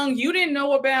young, you didn't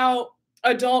know about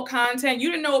adult content.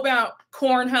 You didn't know about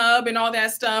Pornhub and all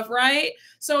that stuff, right?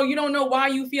 So you don't know why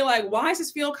you feel like, why does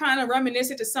this feel kind of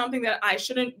reminiscent to something that I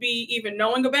shouldn't be even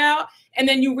knowing about? And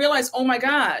then you realize, oh my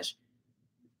gosh,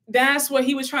 that's what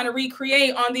he was trying to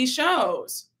recreate on these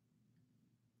shows.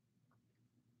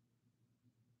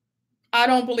 I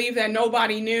don't believe that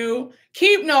nobody knew.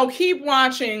 Keep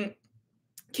watching.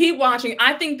 Keep watching.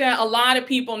 I think that a lot of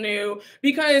people knew,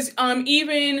 because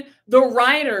even the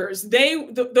writers,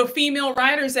 the female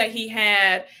writers that he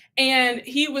had, and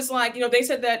he was like, they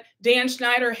said that Dan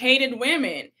Schneider hated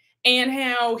women, and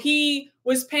how he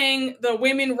was paying the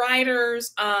women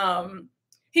writers,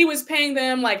 he was paying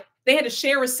them like they had to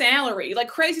share a salary, like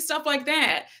crazy stuff like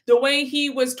that. The way he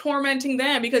was tormenting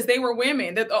them because they were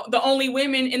women, the only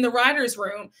women in the writers'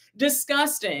 room.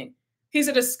 Disgusting. He's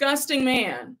a disgusting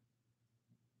man.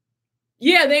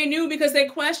 Yeah, they knew because they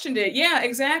questioned it. Yeah,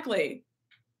 exactly.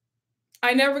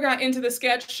 I never got into the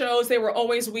sketch shows. They were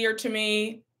always weird to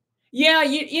me. Yeah,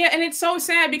 and it's so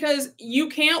sad because you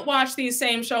can't watch these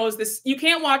same shows. You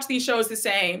can't watch these shows the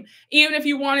same. Even if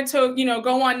you wanted to,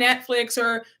 go on Netflix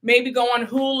or maybe go on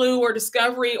Hulu or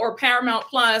Discovery or Paramount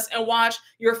Plus and watch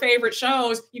your favorite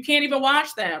shows, you can't even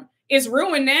watch them. It's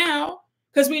ruined now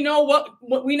because we know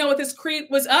what this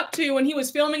creep was up to when he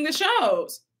was filming the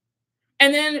shows.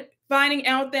 And then finding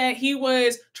out that he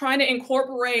was trying to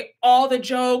incorporate all the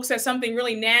jokes as something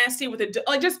really nasty with it.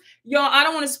 Like, just, y'all, I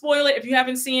don't want to spoil it if you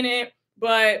haven't seen it,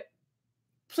 but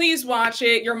please watch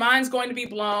it. Your mind's going to be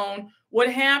blown.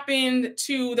 What happened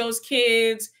to those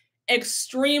kids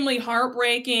extremely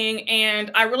heartbreaking.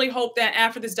 And I really hope that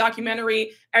after this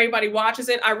documentary, everybody watches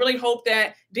it. I really hope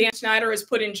that Dan Schneider is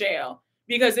put in jail,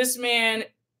 because this man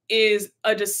is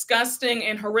a disgusting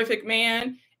and horrific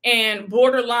man and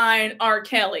borderline R.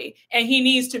 Kelly, and he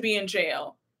needs to be in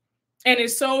jail. And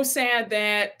it's so sad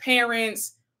that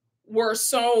parents were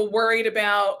so worried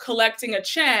about collecting a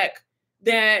check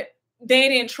that they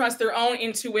didn't trust their own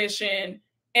intuition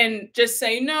and just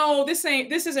say, no, this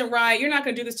isn't right. You're not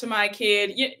going to do this to my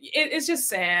kid. It's just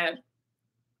sad.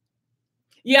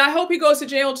 Yeah, I hope he goes to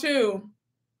jail too.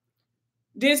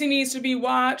 Disney needs to be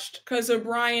watched because of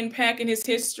Brian Peck and his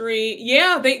history.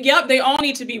 Yeah, they all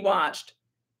need to be watched.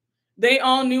 They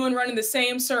all knew and run in the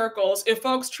same circles. If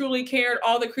folks truly cared,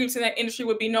 all the creeps in that industry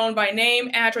would be known by name,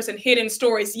 address, and hidden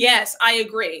stories. Yes, I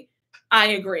agree. I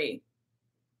agree.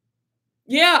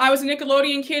 Yeah, I was a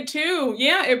Nickelodeon kid too.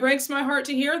 Yeah, it breaks my heart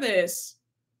to hear this.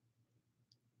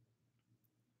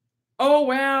 Oh,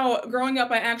 wow. Growing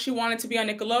up, I actually wanted to be on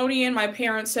Nickelodeon. My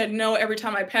parents said no every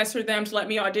time I pestered them to let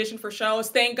me audition for shows.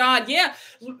 Thank God. Yeah,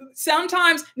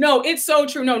 sometimes. No, it's so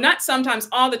true. No, not sometimes,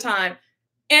 all the time.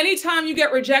 Anytime you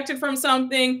get rejected from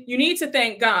something, you need to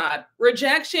thank God.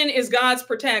 Rejection is God's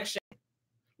protection.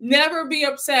 Never be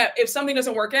upset if something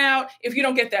doesn't work out, if you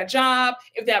don't get that job,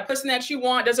 if that person that you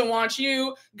want doesn't want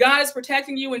you. God is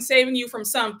protecting you and saving you from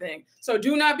something. So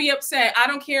do not be upset. I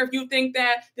don't care if you think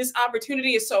that this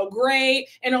opportunity is so great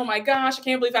and oh my gosh, I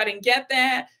can't believe I didn't get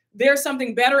that. There's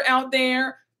something better out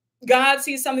there. God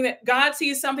sees something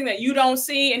that you don't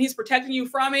see, and he's protecting you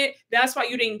from it. That's why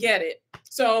you didn't get it.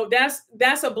 So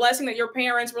that's a blessing that your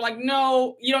parents were like,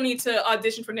 no, you don't need to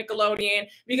audition for Nickelodeon,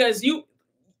 because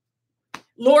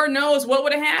Lord knows what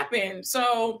would have happened.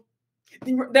 So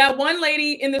that one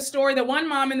lady in the story, the one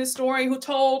mom in the story who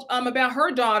told about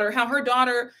her daughter, how her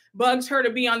daughter bugs her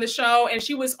to be on the show, and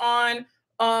she was on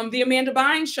the Amanda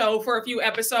Bynes show for a few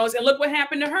episodes, and look what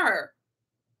happened to her.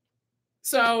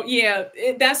 So yeah,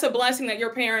 that's a blessing that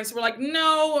your parents were like,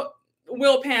 no,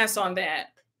 we'll pass on that.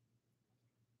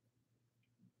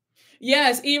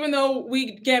 Yes, even though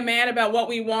we get mad about what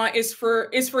we want, it's for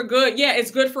good. Yeah, it's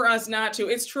good for us not to.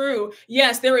 It's true.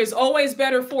 Yes, there is always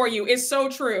better for you. It's so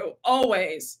true.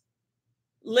 Always.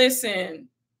 Listen,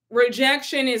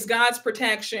 rejection is God's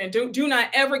protection. Do not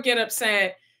ever get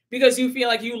upset because you feel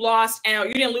like you lost out.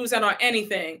 You didn't lose out on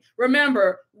anything.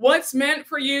 Remember, what's meant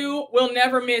for you will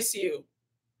never miss you.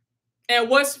 And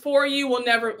what's for you will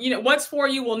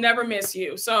never miss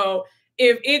you. So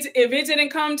if it didn't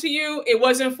come to you, it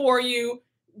wasn't for you.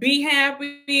 Be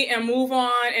happy and move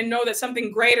on and know that something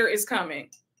greater is coming.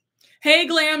 Hey,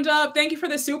 Glammed Up, thank you for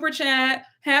the super chat.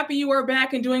 Happy you are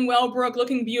back and doing well, Brooke,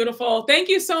 looking beautiful. Thank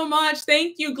you so much.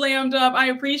 Thank you, Glammed Up. I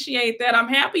appreciate that. I'm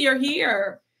happy you're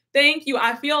here. Thank you.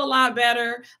 I feel a lot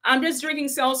better. I'm just drinking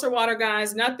seltzer water,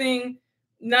 guys. Nothing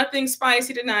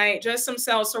spicy tonight, just some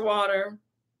seltzer water.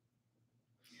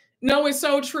 No, it's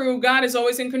so true. God is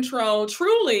always in control.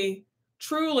 Truly,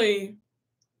 truly.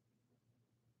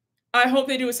 I hope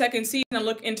they do a second season and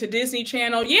look into Disney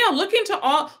Channel. Yeah, look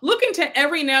into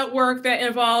every network that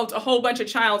involved a whole bunch of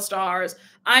child stars.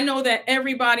 I know that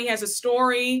everybody has a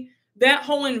story. That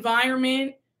whole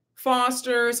environment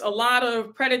fosters a lot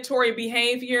of predatory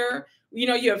behavior. You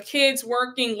know, you have kids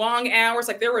working long hours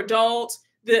like they're adults.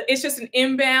 It's just an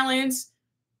imbalance.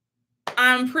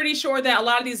 I'm pretty sure that a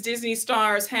lot of these Disney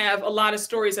stars have a lot of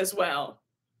stories as well.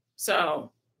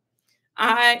 So,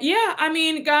 I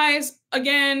mean, guys,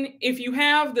 again, if you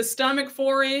have the stomach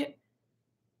for it,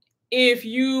 if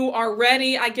you are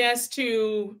ready, I guess,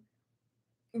 to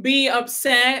be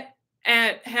upset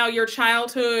at how your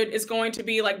childhood is going to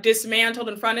be like dismantled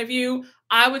in front of you,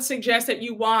 I would suggest that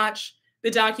you watch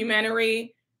the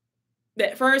documentary.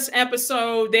 That first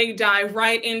episode, they dive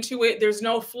right into it. There's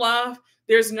no fluff.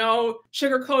 There's no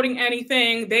sugarcoating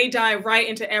anything. They dive right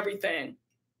into everything.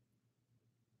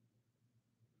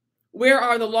 Where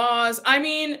are the laws? I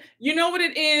mean, you know what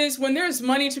it is when there's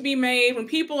money to be made, when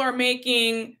people are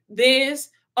making this,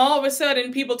 all of a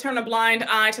sudden people turn a blind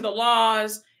eye to the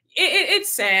laws.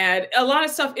 It's sad. A lot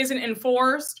of stuff isn't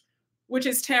enforced, which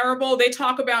is terrible. They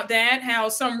talk about that, how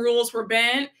some rules were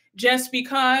bent just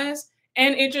because.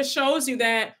 And it just shows you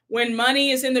that when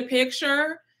money is in the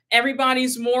picture,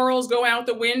 everybody's morals go out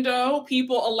the window.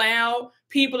 People allow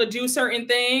people to do certain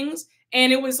things.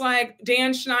 And it was like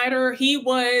Dan Schneider, he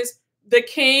was the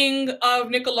king of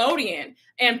Nickelodeon,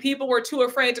 and people were too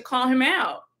afraid to call him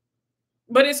out.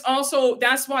 But it's also,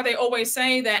 that's why they always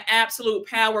say that absolute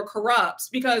power corrupts,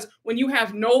 because when you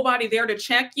have nobody there to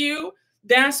check you,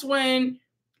 that's when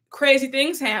crazy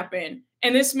things happen.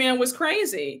 And this man was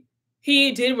crazy.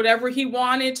 He did whatever he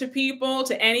wanted to people,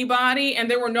 to anybody, and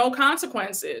there were no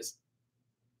consequences.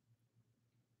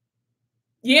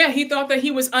 Yeah, he thought that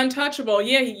he was untouchable.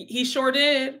 Yeah, he sure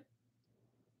did.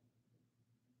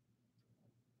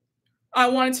 I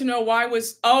wanted to know why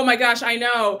was, oh my gosh, I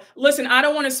know. Listen, I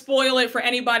don't want to spoil it for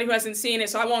anybody who hasn't seen it,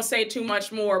 so I won't say too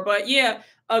much more. But yeah,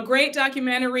 a great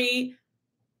documentary.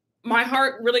 My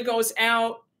heart really goes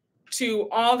out to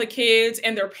all the kids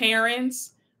and their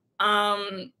parents.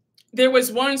 Um, there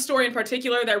was one story in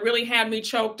particular that really had me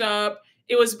choked up.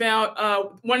 It was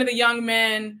about one of the young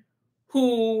men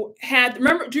who had,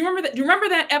 remember, do you remember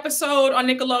that episode on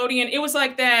Nickelodeon? It was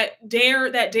like that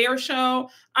dare show.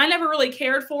 I never really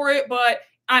cared for it, but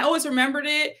I always remembered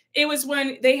it. It was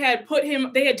when they had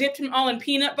dipped him all in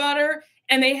peanut butter,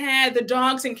 and they had the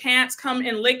dogs and cats come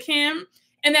and lick him.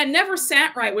 And that never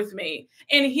sat right with me.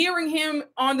 And hearing him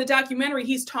on the documentary,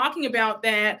 he's talking about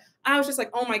that. I was just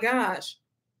like, oh my gosh.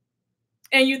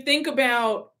 And you think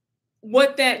about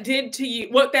what that did to you,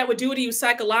 what that would do to you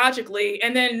psychologically.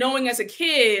 And then knowing as a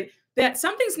kid that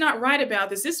something's not right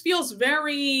about this. This feels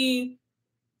very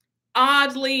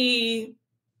oddly,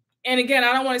 and again,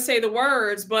 I don't want to say the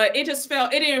words, but it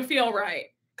didn't feel right.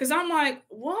 Because I'm like,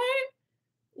 what?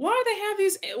 Why do they have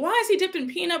these? Why is he dipped in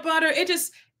peanut butter? It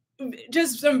just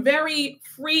some very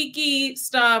freaky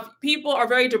stuff. People are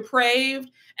very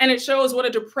depraved, and it shows what a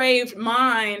depraved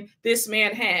mind this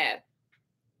man had.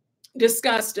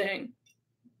 Disgusting.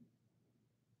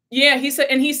 Yeah, he said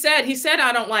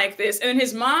I don't like this. And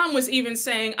his mom was even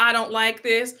saying I don't like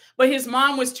this, but his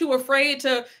mom was too afraid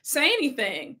to say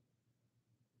anything.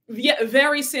 Yeah,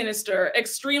 very sinister,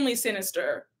 extremely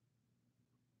sinister.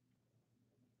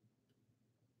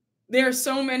 There are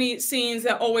so many scenes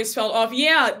that always felt off.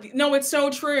 Yeah, no, it's so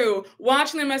true.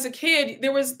 Watching them as a kid,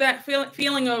 there was that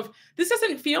feeling of this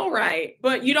doesn't feel right,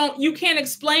 but you can't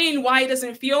explain why it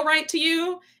doesn't feel right to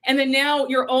you. And then now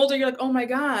you're older, you're like, oh my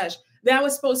gosh, that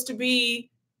was supposed to be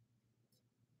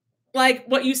like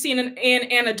what you see in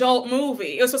an adult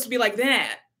movie. It was supposed to be like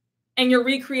that. And you're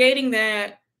recreating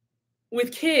that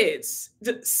with kids.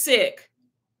 Sick.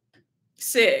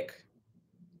 Sick.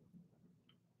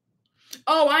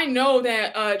 Oh, I know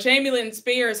that Jamie Lynn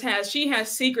Spears has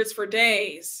secrets for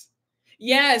days.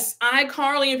 Yes,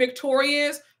 iCarly and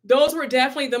Victorious, those were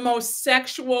definitely the most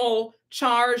sexually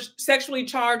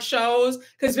charged shows.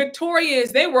 Because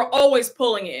Victorious, they were always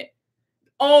pulling it.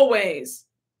 Always.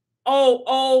 Oh,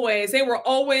 always. They were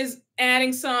always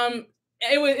adding some,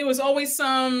 it was always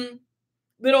some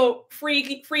little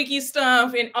freaky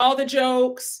stuff in all the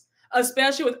jokes,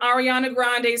 especially with Ariana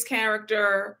Grande's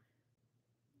character.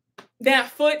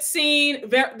 That foot scene,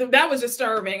 that was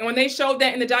disturbing. And when they showed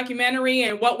that in the documentary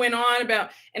and what went on about,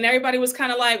 and everybody was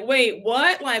kind of like, wait,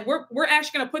 what? Like, we're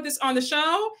actually going to put this on the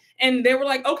show? And they were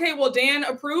like, okay, well, Dan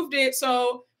approved it,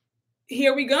 so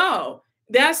here we go.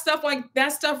 That stuff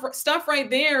right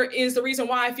there is the reason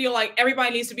why I feel like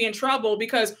everybody needs to be in trouble,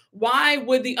 because why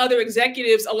would the other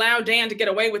executives allow Dan to get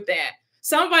away with that?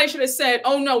 Somebody should have said,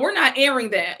 oh no, we're not airing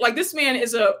that. Like, this man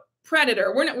is a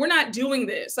predator. We're not doing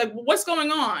this. Like, what's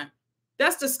going on?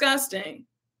 That's disgusting.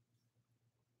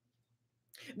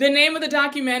 The name of the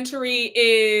documentary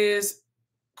is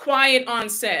Quiet on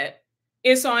Set.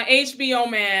 It's on HBO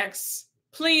Max.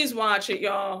 Please watch it,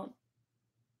 y'all.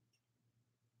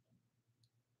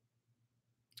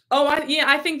 Oh,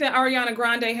 I think that Ariana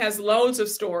Grande has loads of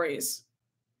stories.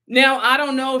 Now, I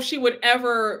don't know if she would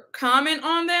ever comment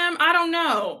on them. I don't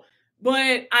know.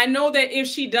 But I know that if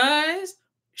she does,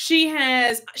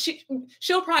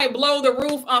 she'll probably blow the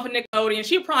roof off of Nickelodeon.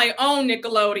 She'll probably own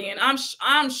Nickelodeon.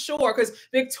 I'm sure, because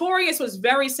Victorious was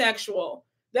very sexual.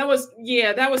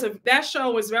 That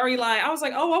show was very, like, I was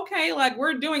like, oh, okay, like,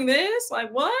 we're doing this?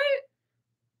 Like, what?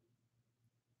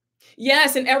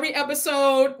 Yes, in every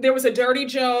episode there was a dirty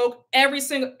joke. Every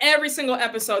single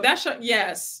episode. That show,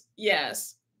 yes,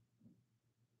 yes.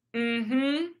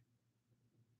 Mm-hmm.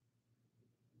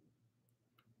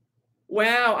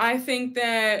 Wow, I think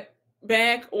that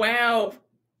wow.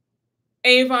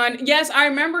 Avon, yes, I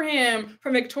remember him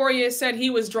from Victoria. Said he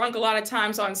was drunk a lot of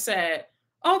times on set.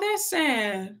 Oh, that's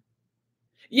sad.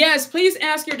 Yes, please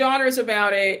ask your daughters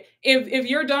about it. If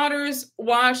your daughters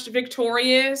watched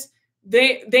Victorious,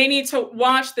 they need to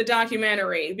watch the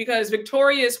documentary, because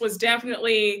Victorious was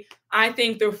definitely, I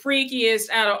think, the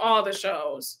freakiest out of all the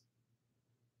shows.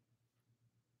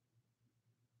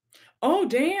 Oh,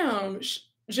 damn.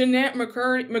 Jeanette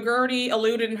McCurdy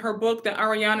alluded in her book that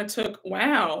Ariana took.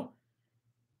 Wow.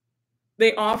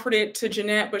 They offered it to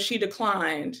Jeanette, but she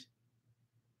declined.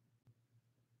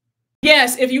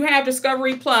 Yes, if you have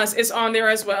Discovery Plus, it's on there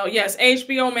as well. Yes,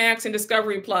 HBO Max and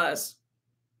Discovery Plus.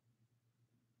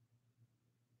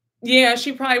 Yeah,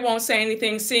 she probably won't say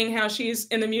anything, seeing how she's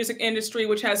in the music industry,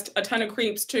 which has a ton of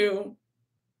creeps too.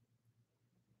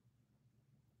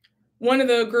 One of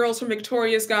the girls from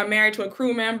Victoria's got married to a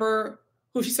crew member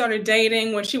who she started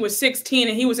dating when she was 16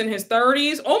 and he was in his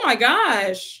 30s. Oh my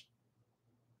gosh.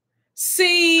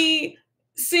 See,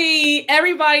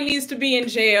 everybody needs to be in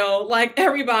jail, like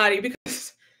everybody,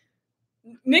 because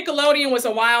Nickelodeon was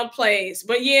a wild place.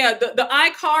 But yeah, the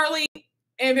iCarly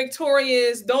and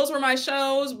Victoria's, those were my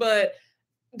shows, but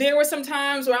there were some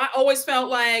times where I always felt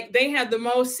like they had the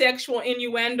most sexual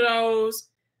innuendos,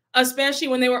 especially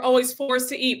when they were always forced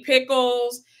to eat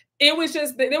pickles. It was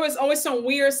just, there was always some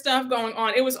weird stuff going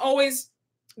on. There was always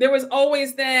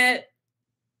that,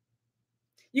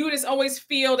 you would just always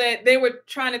feel that they were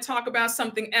trying to talk about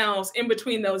something else in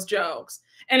between those jokes.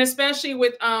 And especially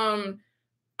with,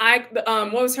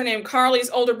 what was her name? Carly's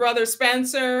older brother,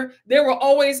 Spencer.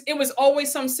 It was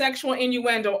always some sexual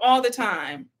innuendo all the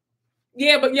time.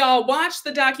 Yeah, but y'all watch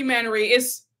the documentary.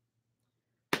 It's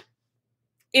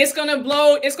gonna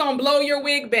blow your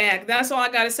wig back. That's all I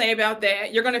gotta say about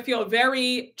that. You're gonna feel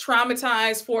very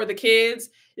traumatized for the kids.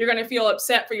 You're gonna feel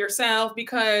upset for yourself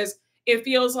because it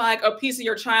feels like a piece of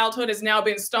your childhood has now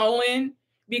been stolen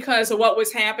because of what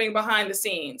was happening behind the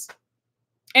scenes.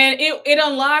 And it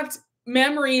unlocked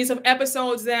memories of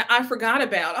episodes that I forgot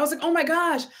about. I was like, oh my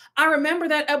gosh, I remember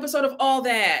that episode of All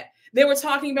That. They were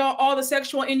talking about all the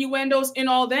sexual innuendos and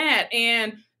all that.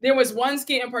 And there was one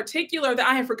skit in particular that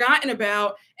I had forgotten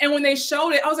about. And when they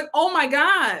showed it, I was like, oh my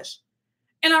gosh.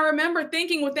 And I remember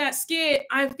thinking with that skit,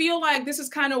 I feel like this is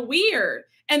kind of weird.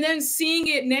 And then seeing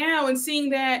it now and seeing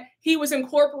that he was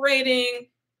incorporating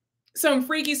some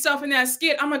freaky stuff in that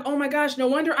skit, I'm like, oh my gosh, no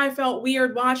wonder I felt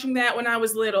weird watching that when I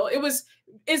was little.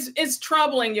 It's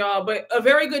troubling, y'all, but a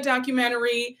very good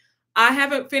documentary. I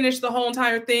haven't finished the whole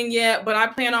entire thing yet, but I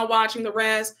plan on watching the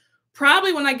rest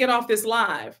probably when I get off this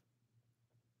live.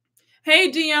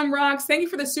 Hey, DM Rocks, thank you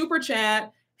for the super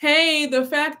chat. Hey, the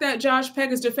fact that Josh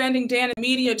Peck is defending Dan and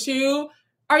media too.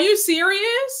 Are you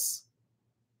serious?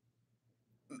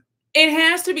 It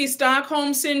has to be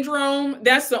Stockholm Syndrome.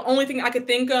 That's the only thing I could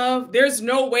think of. There's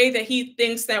no way that he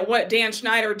thinks that what Dan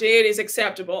Schneider did is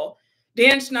acceptable.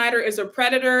 Dan Schneider is a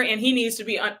predator and he needs to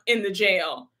be in the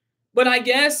jail. But I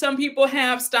guess some people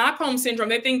have Stockholm Syndrome.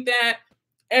 They think that,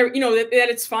 that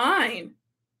it's fine.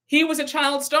 He was a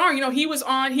child star. He's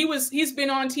been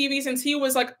on TV since he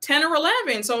was like 10 or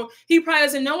 11. So he probably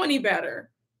doesn't know any better.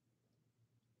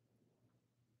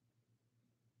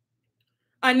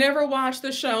 I never watched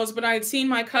the shows, but I'd seen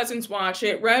my cousins watch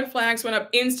it. Red flags went up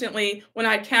instantly when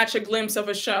I'd catch a glimpse of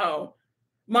a show.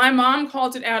 My mom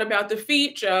called it out about the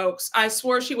feet jokes. I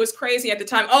swore she was crazy at the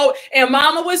time. Oh, and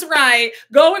Mama was right.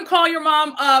 Go and call your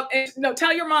mom up and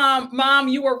tell your Mom,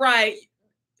 you were right.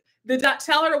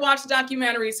 Tell her to watch the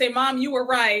documentary. Say, Mom, you were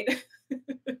right.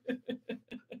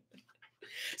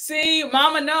 See,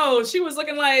 Mama knows. She was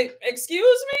looking like,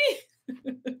 excuse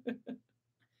me?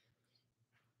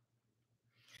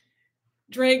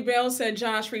 Drake Bell said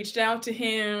Josh reached out to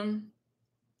him.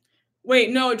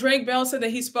 Wait, no, Drake Bell said that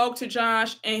he spoke to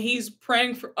Josh and he's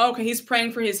praying for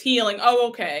his healing. Oh,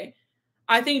 okay.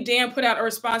 I think Dan put out a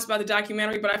response about the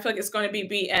documentary, but I feel like it's going to be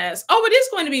BS. Oh, it is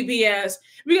going to be BS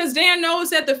because Dan knows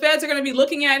that the feds are going to be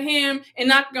looking at him and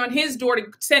knocking on his door to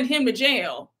send him to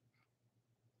jail.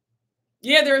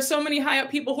 Yeah, there are so many high up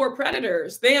people who are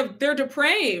predators. They're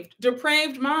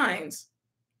depraved minds.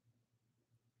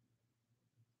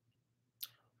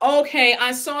 Okay,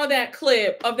 I saw that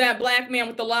clip of that black man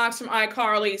with the locks from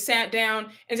iCarly sat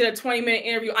down and did a 20-minute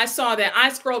interview. I saw that. I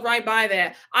scrolled right by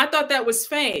that. I thought that was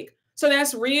fake. So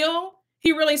that's real?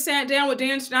 He really sat down with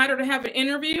Dan Schneider to have an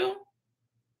interview?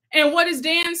 And what is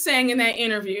Dan saying in that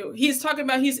interview? He's talking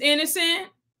about he's innocent?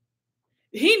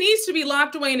 He needs to be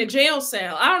locked away in a jail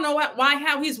cell. I don't know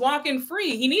how he's walking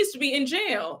free. He needs to be in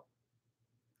jail.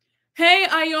 Hey,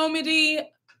 Iomidi.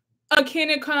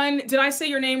 Akinikun, did I say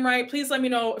your name right? Please let me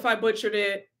know if I butchered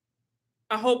it.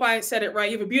 I hope I said it right.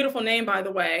 You have a beautiful name, by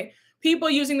the way. People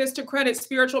using this to credit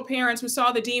spiritual parents who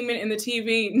saw the demon in the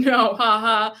TV. No,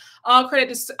 haha. I'll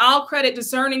credit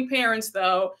discerning parents,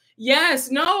 though. Yes,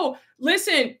 no.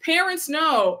 Listen, parents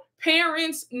know.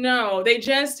 Parents know. They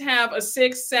just have a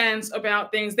sixth sense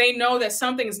about things. They know that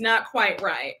something is not quite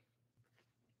right.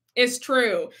 It's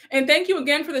true. And thank you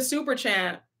again for the super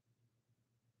chat.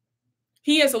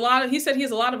 He said he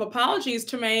has a lot of apologies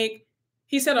to make.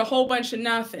 He said a whole bunch of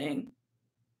nothing.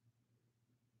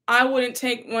 I wouldn't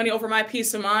take money over my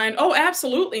peace of mind. Oh,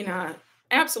 absolutely not.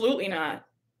 Absolutely not.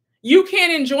 You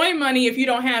can't enjoy money if you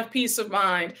don't have peace of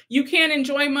mind. You can't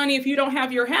enjoy money if you don't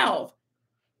have your health.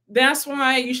 That's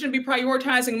why you shouldn't be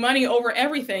prioritizing money over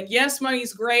everything. Yes,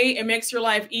 money's great. It makes your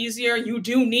life easier. You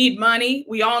do need money.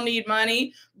 We all need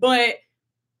money. But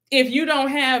if you don't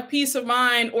have peace of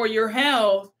mind or your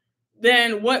health,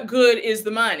 then what good is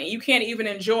the money? You can't even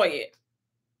enjoy it.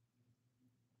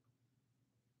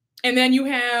 And then you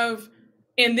have,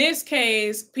 in this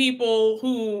case, people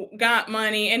who got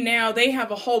money and now they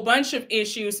have a whole bunch of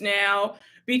issues now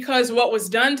because what was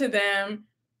done to them.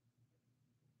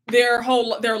 Their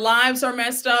lives are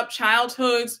messed up.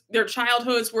 Their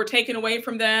childhoods were taken away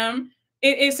from them.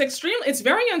 It's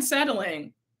very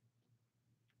unsettling.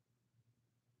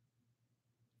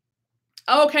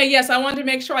 Okay, yes, I wanted to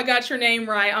make sure I got your name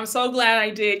right. I'm so glad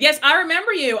I did. Yes, I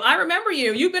remember you. I remember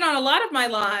you. You've been on a lot of my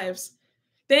lives.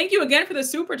 Thank you again for the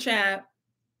super chat.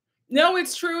 No,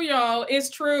 it's true, y'all. It's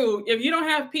true. If you don't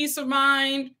have peace of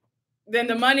mind, then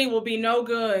the money will be no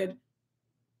good.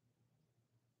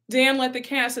 Dan let the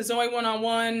cast of Zoe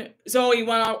 101, Zoe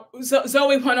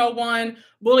 101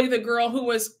 bully the girl who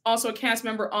was also a cast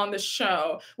member on the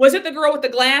show. Was it the girl with the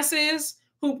glasses?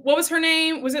 What was her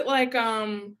name? Was it like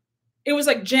it was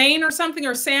like Jane or something,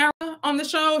 or Sarah on the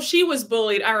show? She was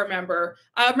bullied, I remember.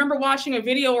 I remember watching a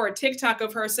video or a TikTok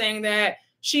of her saying that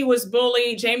she was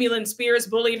bullied. Jamie Lynn Spears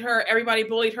bullied her. Everybody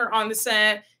bullied her on the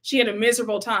set. She had a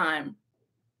miserable time.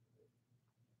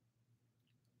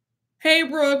 Hey,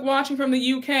 Brooke, watching from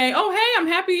the UK. Oh, hey, I'm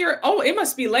happy you're. Oh, it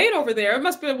must be late over there. It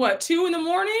must be what, 2 in the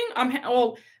morning?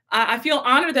 I feel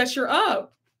honored that you're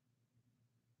up.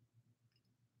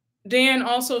 Dan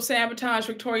also sabotaged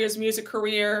Victoria's music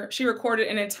career. She recorded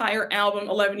an entire album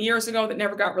 11 years ago that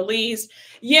never got released.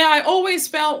 Yeah, I always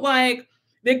felt like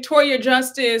Victoria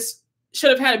Justice should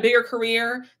have had a bigger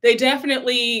career. They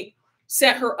definitely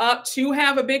set her up to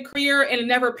have a big career and it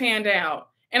never panned out.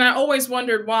 And I always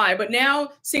wondered why. But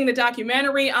now seeing the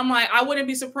documentary, I'm like, I wouldn't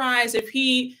be surprised if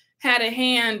he had a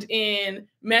hand in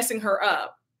messing her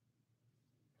up.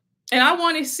 And I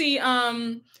want to see,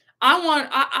 I'd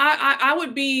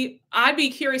be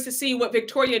curious to see what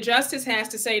Victoria Justice has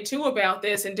to say too about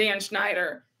this, and Dan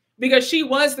Schneider, because she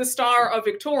was the star of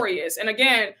Victorious. And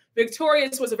again,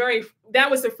 Victorious was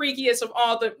that was the freakiest of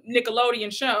all the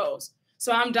Nickelodeon shows.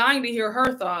 So I'm dying to hear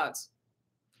her thoughts.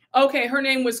 Okay, her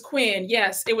name was Quinn.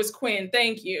 Yes, it was Quinn.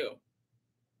 Thank you.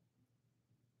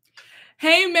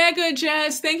 Hey, Mega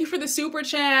Jess. Thank you for the super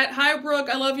chat. Hi, Brooke.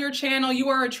 I love your channel. You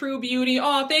are a true beauty.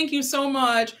 Oh, thank you so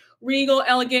much. Regal,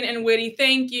 elegant, and witty.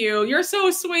 Thank you. You're so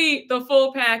sweet. The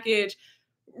full package.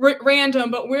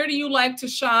 Random, but where do you like to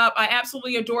shop? I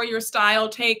absolutely adore your style.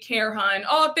 Take care, hun.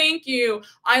 Oh, thank you.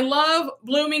 I love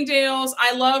Bloomingdale's.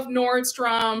 I love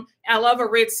Nordstrom. I love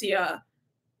Aritzia.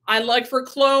 I like for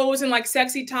clothes and like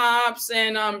sexy tops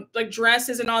and like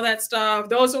dresses and all that stuff.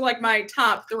 Those are like my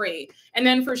top 3. And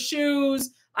then for shoes,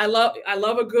 I love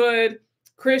a good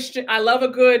Christian,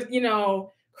 you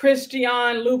know, Christian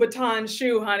Louboutin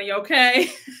shoe, honey,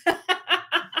 okay?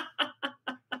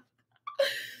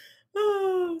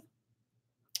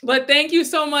 But thank you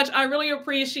so much. I really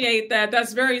appreciate that.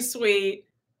 That's very sweet.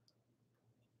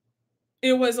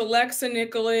 It was Alexa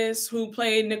Nicholas who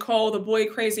played Nicole, the boy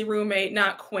crazy roommate,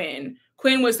 not Quinn.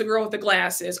 Quinn was the girl with the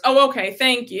glasses. Oh, okay.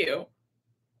 Thank you.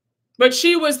 But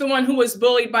she was the one who was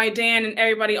bullied by Dan and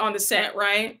everybody on the set,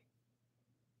 right?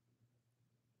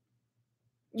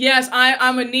 Yes,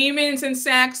 I'm a Neiman's and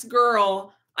Saks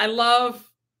girl. I love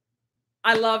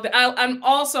that. I'm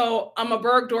a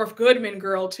Bergdorf Goodman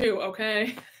girl too,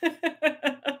 okay?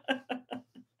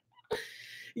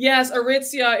 Yes,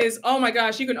 Aritzia is, oh my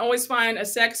gosh, you can always find a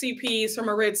sexy piece from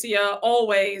Aritzia.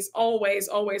 Always, always,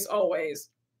 always, always.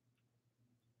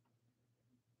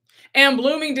 And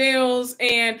Bloomingdale's,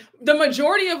 and the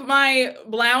majority of my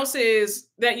blouses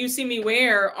that you see me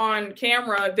wear on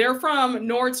camera, they're from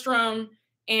Nordstrom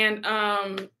and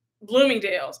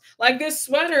Bloomingdale's. Like this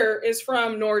sweater is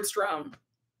from Nordstrom.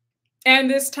 And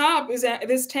this tank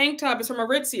top is from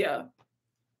Aritzia.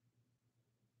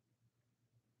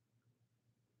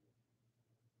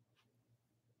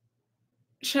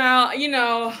 Child, you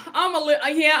know, I'm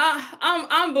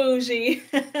bougie.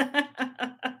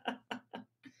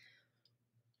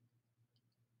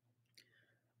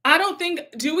 I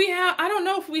don't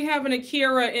know if we have an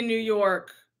Akira in New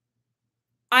York.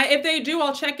 If they do,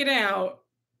 I'll check it out.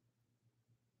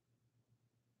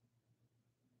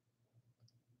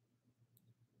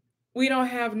 We don't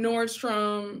have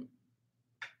Nordstrom.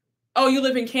 Oh, you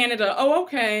live in Canada. Oh,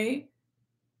 okay.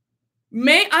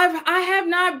 I have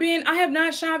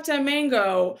not shopped at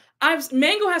Mango.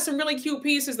 Mango has some really cute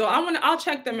pieces though. I'll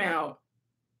check them out.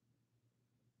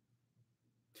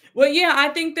 Well, yeah, I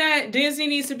think that Disney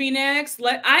needs to be next.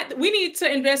 We need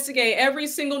to investigate every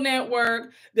single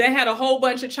network that had a whole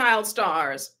bunch of child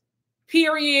stars.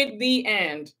 Period. The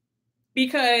end.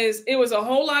 Because it was a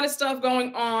whole lot of stuff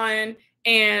going on,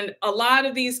 and a lot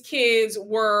of these kids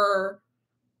were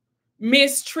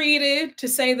mistreated, to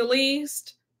say the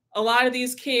least. A lot of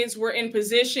these kids were in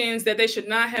positions that they should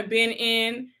not have been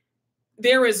in.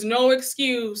 There is no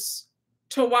excuse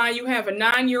to why you have a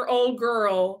 9-year-old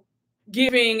girl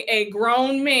giving a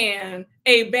grown man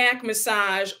a back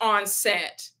massage on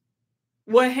set.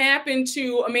 What happened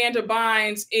to Amanda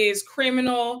Bynes is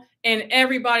criminal, and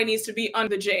everybody needs to be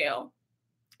under jail,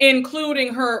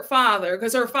 including her father,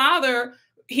 because her father,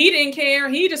 he didn't care.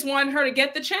 He just wanted her to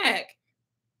get the check.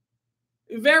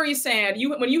 Very sad.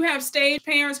 When you have stage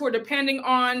parents who are depending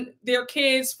on their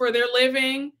kids for their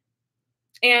living,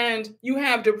 and you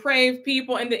have depraved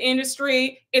people in the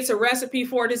industry, it's a recipe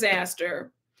for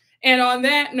disaster. And on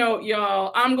that note,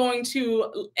 y'all, I'm going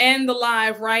to end the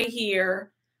live right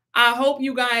here. I hope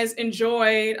you guys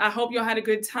enjoyed. I hope y'all had a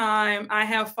good time. I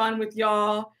have fun with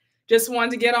y'all. Just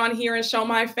wanted to get on here and show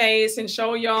my face and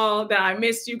show y'all that I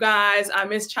missed you guys. I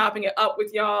miss chopping it up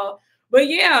with y'all. But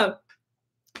yeah,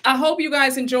 I hope you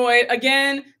guys enjoyed.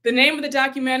 Again, the name of the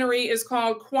documentary is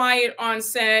called Quiet on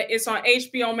Set. It's on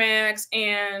HBO Max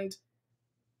and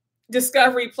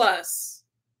Discovery Plus.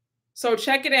 So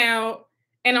check it out.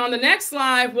 And on the next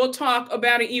live, we'll talk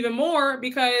about it even more,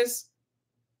 because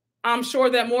I'm sure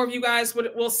that more of you guys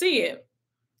will see it.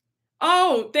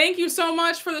 Oh, thank you so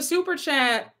much for the super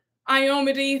chat,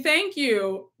 Iomedy. Thank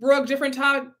you. Brooke, different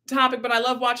topic, but I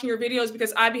love watching your videos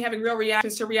because I be having real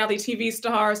reactions to reality TV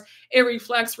stars. It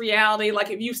reflects reality. Like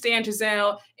if you stand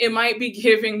Giselle, it might be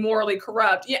giving morally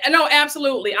corrupt. Yeah, no,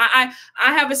 absolutely. I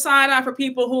have a side eye for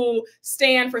people who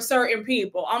stand for certain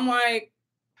people. I'm like,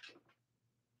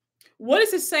 what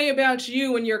does it say about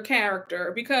you and your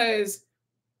character? Because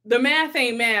the math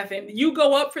ain't mathing. You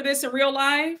go up for this in real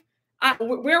life,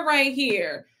 we're right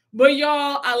here. But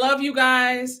y'all, I love you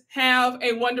guys. Have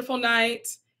a wonderful night.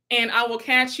 And I will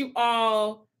catch you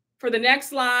all for the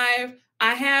next live.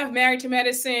 I have Married to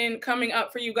Medicine coming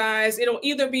up for you guys. It'll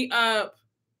either be up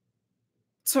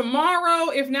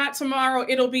tomorrow. If not tomorrow,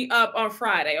 it'll be up on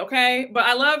Friday, okay? But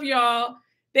I love y'all.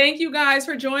 Thank you guys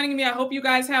for joining me. I hope you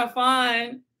guys have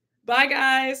fun. Bye,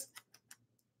 guys.